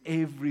says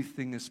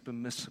everything is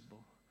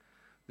permissible.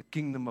 The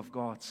kingdom of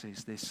God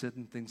says there's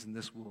certain things in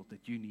this world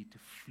that you need to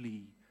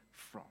flee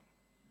from.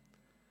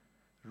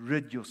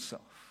 Rid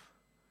yourself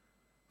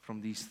from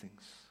these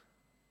things.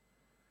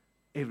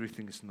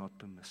 Everything is not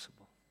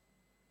permissible.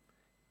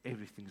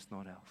 Everything is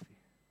not healthy.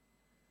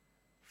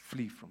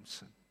 Flee from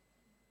sin.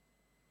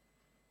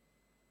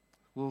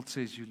 The world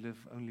says you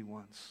live only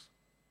once.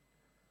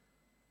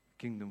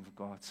 The kingdom of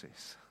God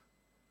says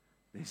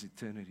there's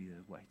eternity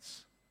that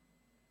waits.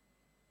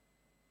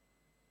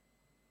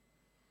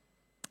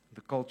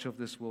 The culture of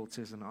this world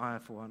says an eye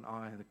for an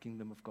eye. The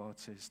kingdom of God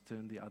says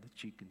turn the other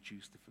cheek and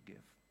choose to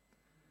forgive.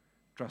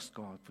 Trust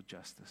God for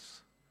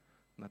justice,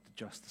 not the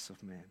justice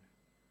of man.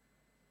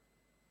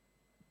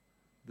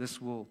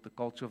 This world, the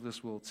culture of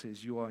this world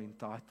says you are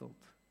entitled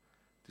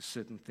to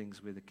certain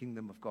things, where the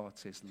kingdom of God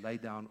says lay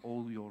down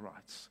all your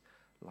rights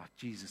like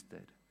Jesus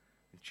did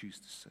and choose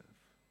to serve.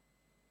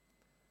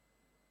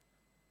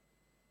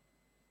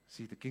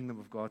 See, the kingdom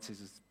of God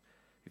says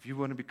if you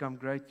want to become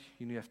great,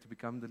 you have to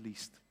become the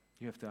least.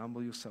 You have to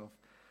humble yourself.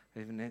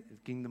 Even the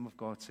kingdom of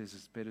God says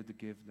it's better to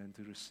give than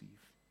to receive.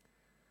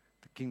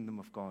 The kingdom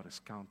of God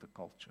is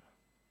counterculture.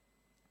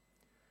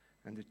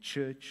 And the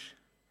church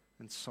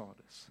in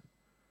Sardis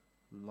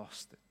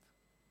lost it.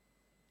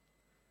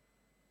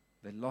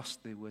 They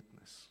lost their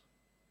witness.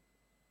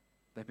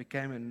 They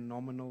became a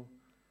nominal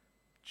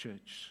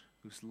church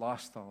whose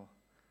lifestyle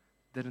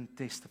didn't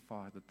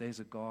testify that there's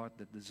a God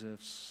that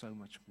deserves so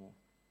much more.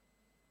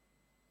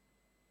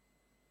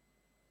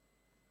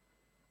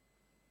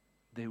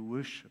 Their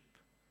worship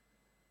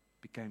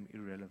became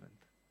irrelevant.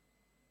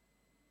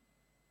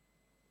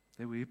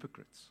 They were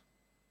hypocrites,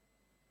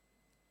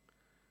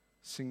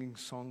 singing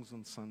songs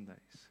on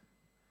Sundays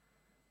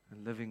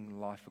and living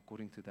life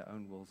according to their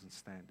own wills and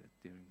standards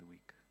during the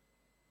week.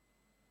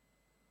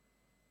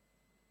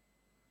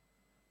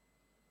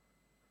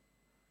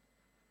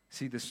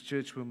 See, this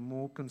church were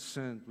more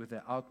concerned with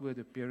their outward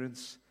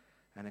appearance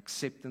and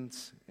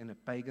acceptance in a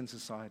pagan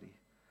society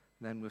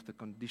than with the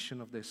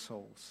condition of their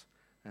souls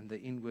and the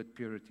inward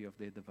purity of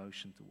their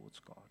devotion towards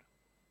God.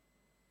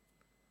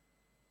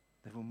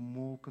 They were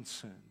more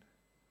concerned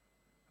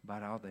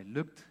about how they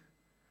looked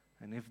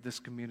and if this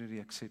community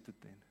accepted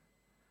them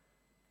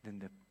than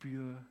their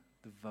pure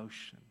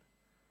devotion,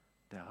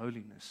 their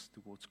holiness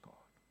towards God,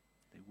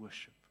 their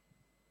worship.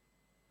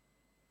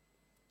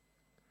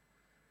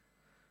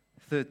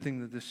 Third thing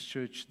that this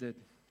church did,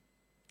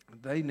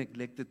 they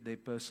neglected their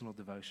personal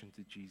devotion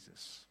to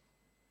Jesus.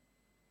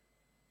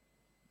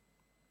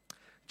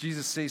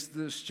 Jesus says to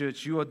this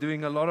church, you are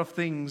doing a lot of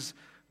things,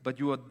 but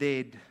you are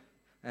dead,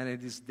 and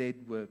it is dead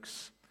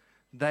works.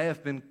 They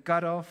have been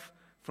cut off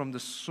from the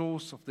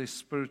source of their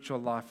spiritual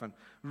life. And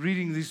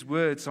reading these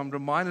words, I'm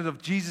reminded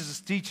of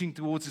Jesus' teaching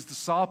towards his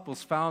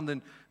disciples found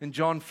in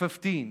John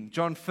 15.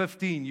 John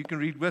 15, you can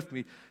read with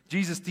me.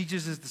 Jesus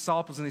teaches his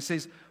disciples and he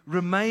says,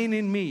 "Remain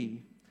in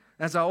me,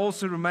 as I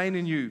also remain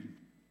in you.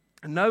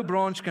 And no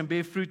branch can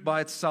bear fruit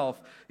by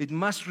itself. It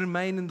must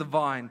remain in the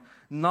vine.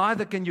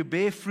 Neither can you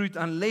bear fruit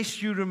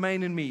unless you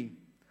remain in me.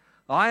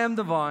 I am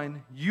the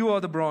vine, you are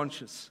the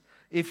branches.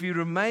 If you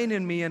remain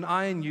in me and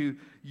I in you,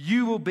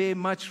 you will bear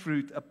much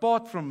fruit.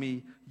 Apart from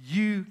me,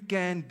 you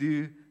can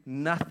do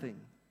nothing.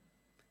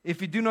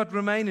 If you do not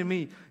remain in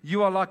me,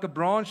 you are like a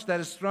branch that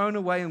is thrown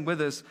away and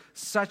withers.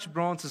 Such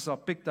branches are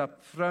picked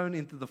up, thrown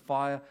into the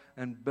fire,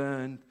 and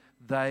burned.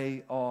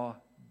 They are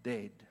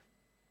dead."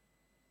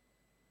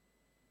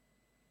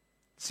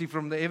 See,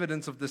 from the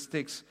evidence of this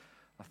text,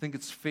 I think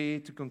it's fair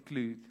to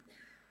conclude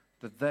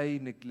that they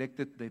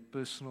neglected their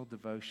personal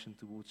devotion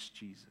towards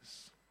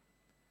Jesus.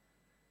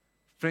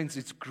 Friends,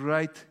 it's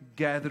great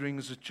gathering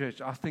as a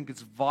church. I think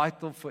it's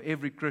vital for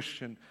every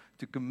Christian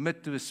to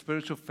commit to a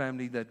spiritual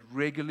family that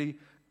regularly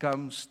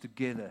comes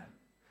together.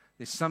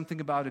 There's something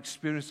about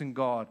experiencing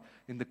God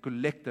in the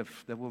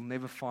collective that we'll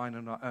never find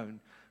on our own,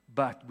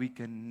 but we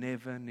can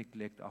never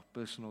neglect our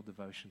personal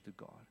devotion to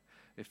God.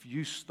 If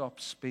you stop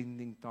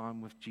spending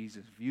time with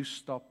Jesus, if you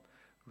stop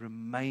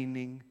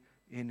remaining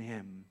in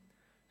Him,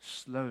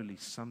 slowly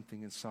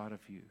something inside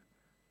of you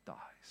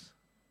dies.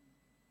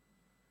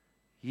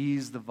 He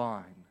is the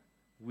vine,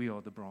 we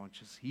are the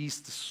branches.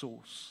 He's the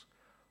source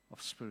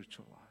of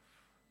spiritual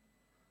life.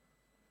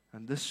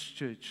 And this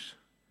church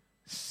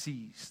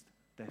ceased,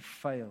 they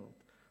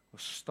failed or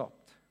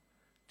stopped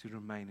to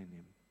remain in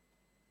Him.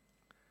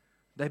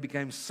 They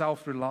became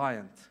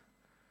self-reliant,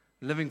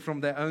 living from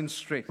their own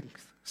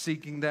strength,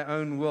 seeking their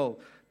own will,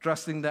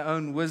 trusting their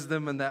own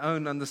wisdom and their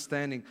own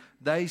understanding.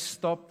 They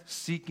stopped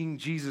seeking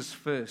Jesus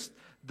first.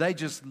 They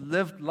just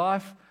lived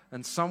life,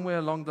 and somewhere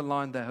along the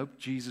line, they hoped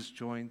Jesus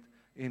joined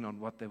in on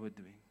what they were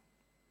doing.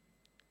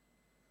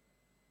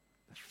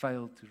 They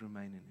failed to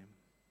remain in Him.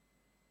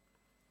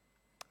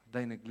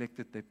 They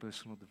neglected their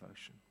personal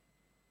devotion.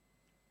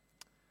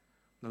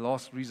 The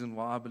last reason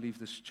why I believe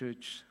this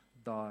church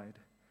died,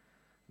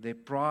 their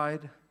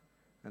pride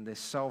and their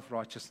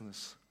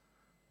self-righteousness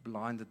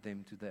blinded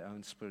them to their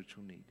own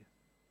spiritual need.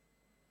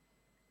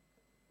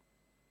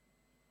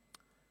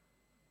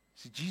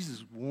 See,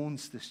 Jesus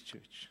warns this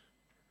church.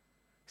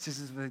 He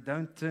says if they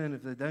don't turn,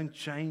 if they don't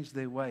change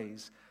their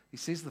ways, He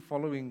says the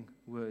following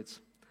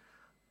words,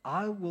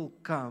 "I will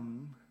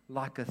come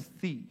like a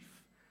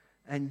thief,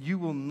 and you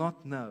will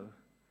not know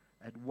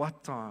at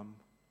what time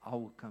I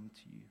will come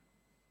to you."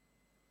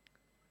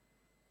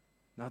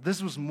 Now,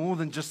 this was more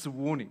than just a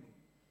warning.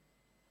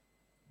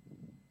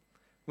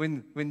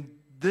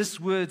 When these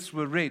words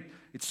were read,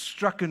 it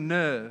struck a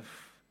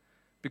nerve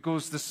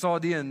because the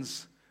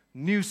Sardians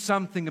knew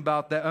something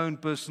about their own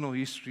personal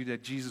history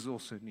that Jesus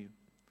also knew.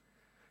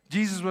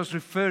 Jesus was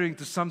referring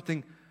to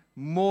something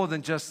more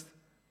than just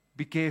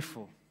be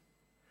careful.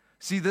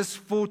 See, this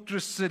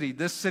fortress city,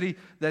 this city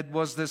that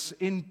was this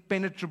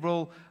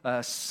impenetrable,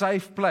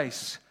 safe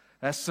place,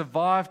 has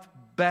survived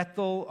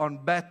battle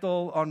on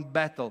battle on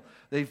battle.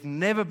 They've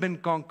never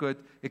been conquered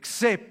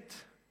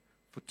except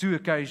for two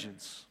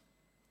occasions.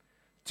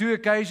 Two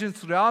occasions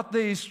throughout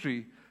their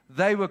history,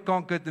 they were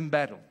conquered in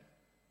battle.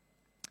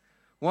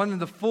 One in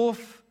the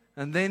 4th,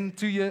 and then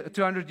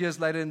 200 years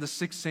later in the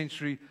 6th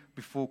century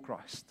before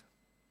Christ.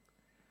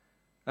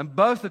 And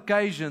both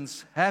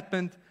occasions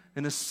happened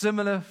in a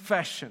similar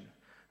fashion.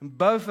 And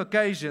both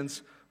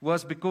occasions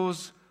was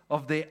because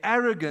of their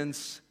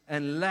arrogance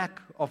and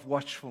lack of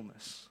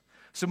watchfulness.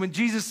 So when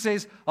Jesus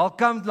says, "I'll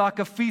come like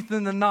a thief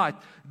in the night,"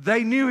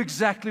 they knew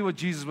exactly what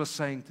Jesus was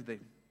saying to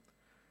them.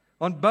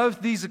 On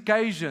both these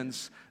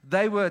occasions,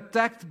 they were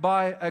attacked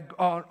by an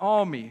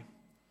army,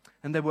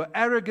 and they were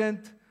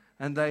arrogant,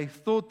 and they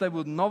thought they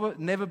would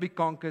never be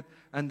conquered,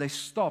 and they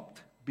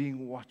stopped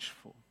being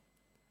watchful.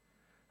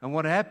 And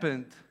what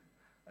happened?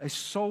 A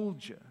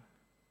soldier,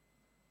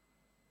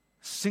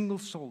 single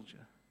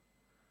soldier,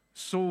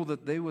 saw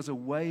that there was a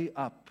way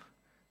up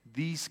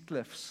these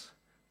cliffs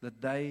that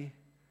they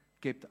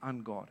kept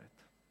unguarded.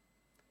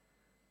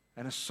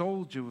 And a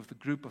soldier with a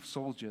group of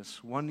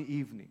soldiers one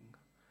evening,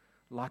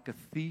 like a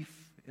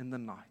thief in the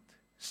night,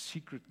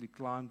 secretly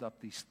climbed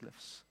up these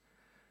cliffs,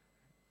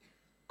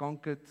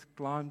 conquered,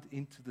 climbed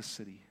into the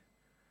city,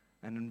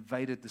 and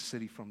invaded the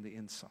city from the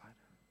inside.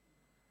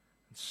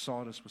 And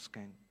Sardis was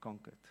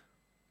conquered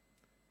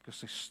because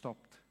they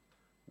stopped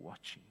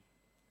watching.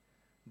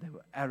 They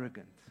were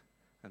arrogant,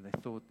 and they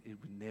thought it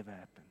would never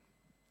happen.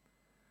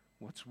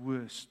 What's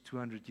worse,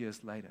 200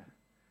 years later,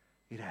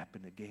 it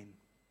happened again.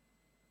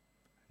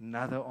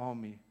 Another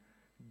army,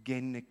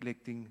 again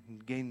neglecting,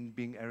 again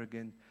being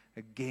arrogant,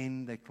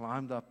 again they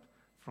climbed up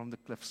from the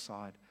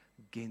cliffside,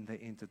 again they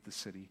entered the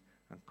city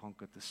and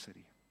conquered the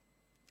city.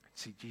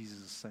 See,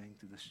 Jesus is saying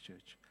to this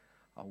church,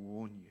 I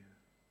warn you,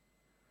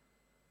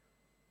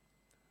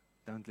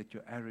 don't let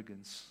your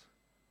arrogance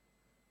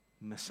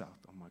miss out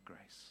on my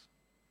grace.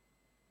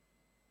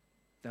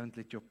 Don't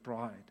let your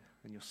pride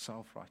and your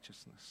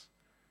self-righteousness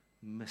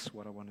miss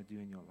what I want to do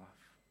in your life.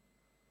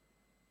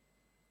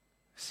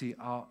 See,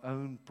 our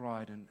own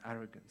pride and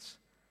arrogance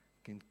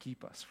can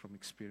keep us from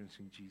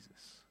experiencing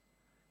Jesus.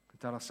 We can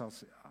tell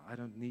ourselves, I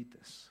don't need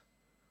this.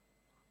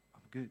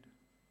 I'm good.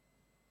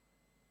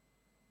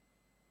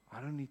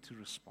 I don't need to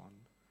respond.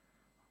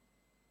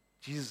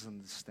 Jesus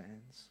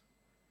understands.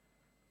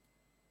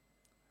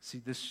 See,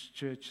 this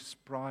church's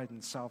pride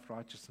and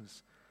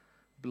self-righteousness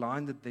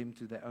blinded them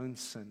to their own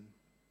sin.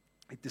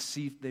 It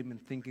deceived them in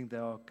thinking they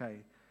are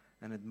okay,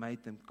 and it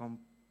made them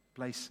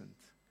complacent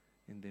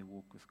in their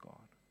walk with God.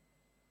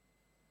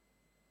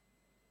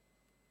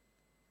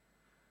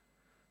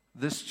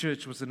 This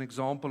church was an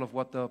example of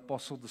what the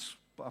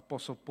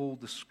Apostle Paul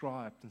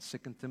described in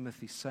 2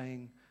 Timothy,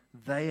 saying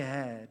they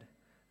had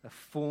a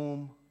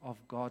form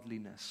of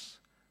godliness,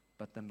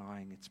 but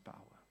denying its power.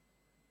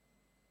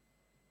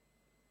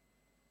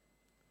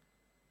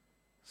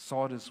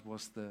 Sardis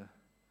was the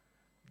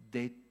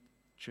dead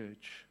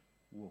church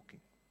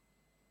walking.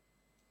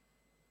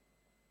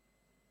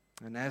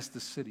 And as the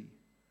city,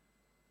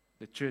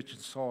 the church in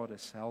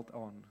Sardis held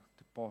on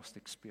to past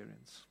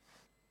experience,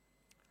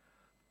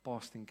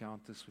 past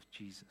encounters with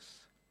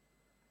Jesus.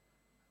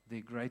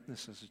 Their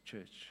greatness as a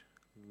church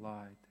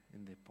lied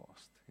in their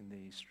past, in their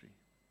history.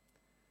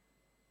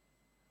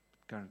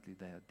 But currently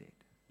they are dead.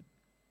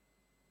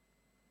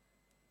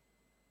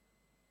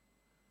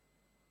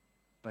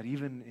 But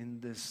even in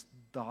this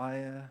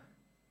dire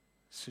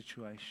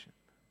situation,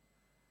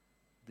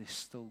 there's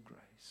still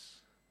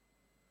grace.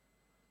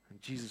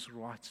 And Jesus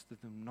writes to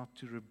them not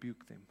to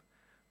rebuke them,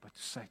 but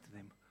to say to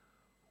them,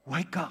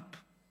 wake up.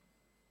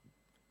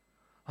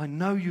 I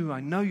know you, I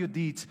know your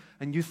deeds,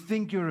 and you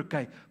think you're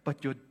okay,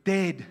 but you're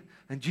dead.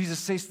 And Jesus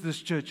says to this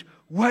church,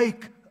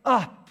 wake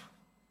up.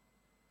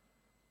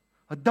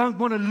 I don't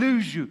want to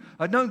lose you.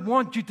 I don't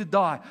want you to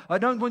die. I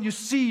don't want you to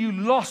see you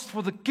lost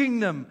for the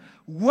kingdom.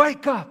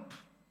 Wake up.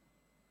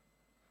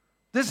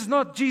 This is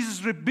not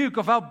Jesus' rebuke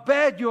of how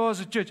bad you are as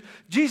a church.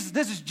 This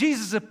is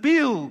Jesus'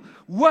 appeal.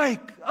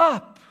 Wake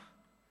up.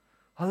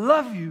 I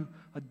love you.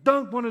 I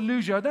don't want to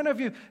lose you. I don't know if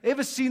you've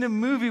ever seen a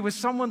movie where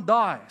someone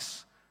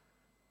dies.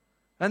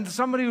 And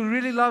somebody who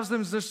really loves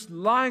them is just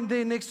lying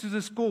there next to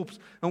this corpse.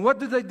 And what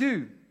do? They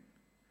don't,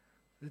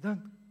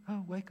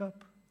 wake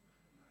up.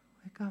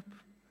 Wake up.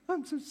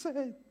 I'm so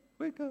sad.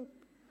 Wake up.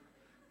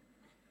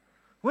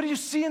 What do you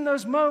see in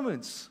those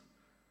moments?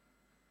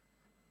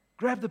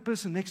 Grab the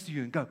person next to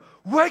you and go,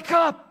 wake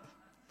up!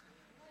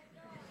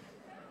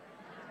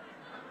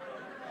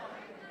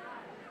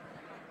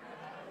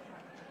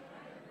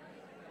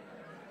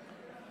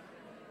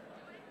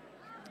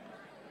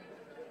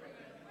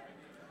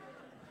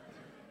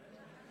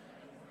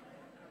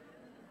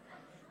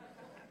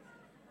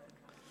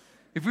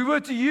 If we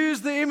were to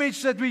use the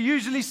image that we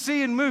usually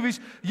see in movies,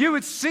 you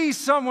would see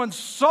someone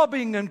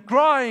sobbing and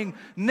crying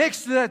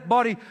next to that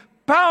body,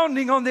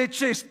 pounding on their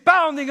chest,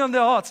 pounding on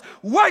their hearts.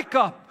 Wake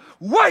up!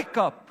 Wake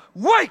up!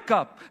 Wake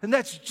up! And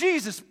that's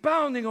Jesus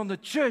pounding on the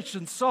church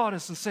in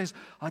Sardis and says,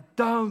 I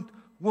don't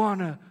want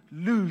to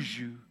lose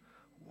you.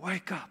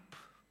 Wake up.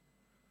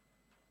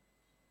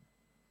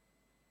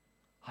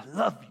 I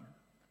love you.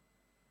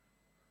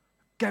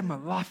 I gave my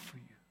life for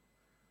you.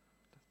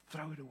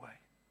 Don't throw it away.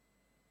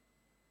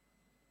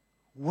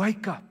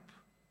 Wake up.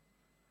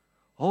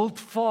 Hold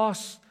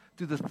fast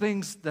to the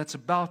things that's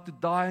about to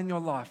die in your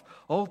life.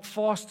 Hold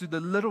fast to the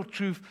little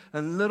truth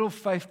and little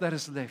faith that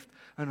is left.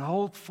 And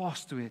hold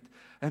fast to it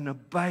and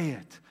obey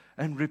it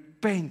and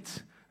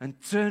repent and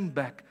turn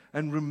back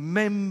and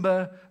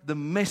remember the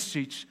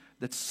message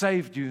that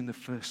saved you in the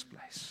first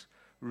place.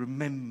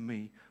 Remember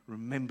me.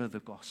 Remember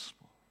the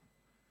gospel.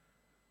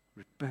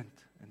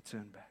 Repent and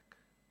turn back.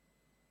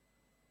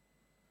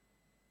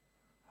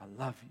 I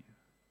love you.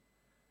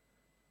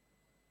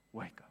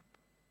 Wake up.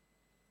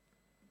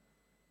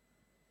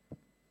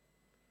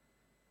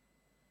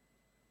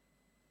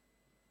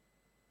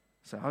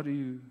 So how do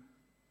you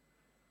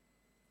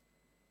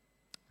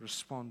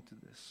respond to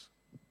this?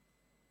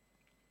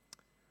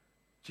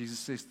 Jesus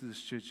says to this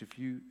church, if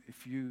you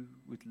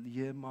would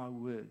hear my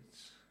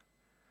words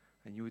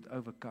and you would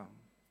overcome,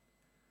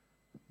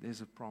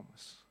 there's a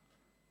promise.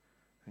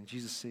 And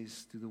Jesus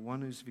says to the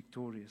one who's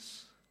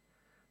victorious,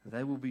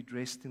 they will be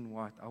dressed in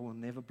white. I will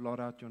never blot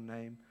out your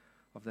name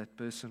of that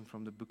person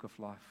from the book of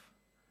life,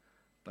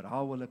 but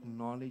I will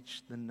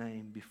acknowledge the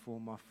name before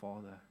my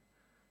Father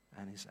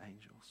and His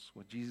angels.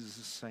 What Jesus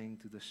is saying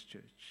to this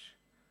church,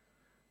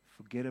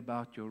 forget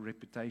about your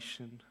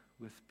reputation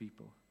with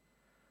people,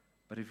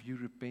 but if you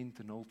repent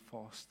and hold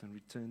fast and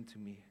return to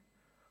me,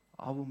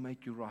 I will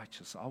make you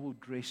righteous. I will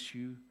dress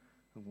you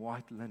in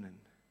white linen.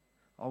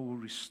 I will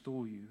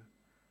restore you,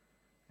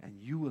 and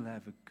you will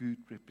have a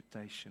good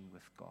reputation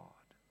with God.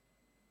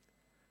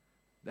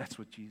 That's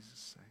what Jesus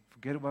is saying.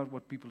 Forget about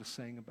what people are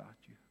saying about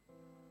you.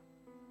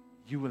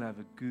 You will have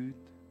a good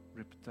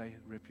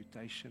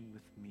reputation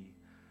with me,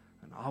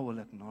 and I will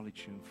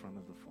acknowledge you in front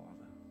of the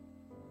Father.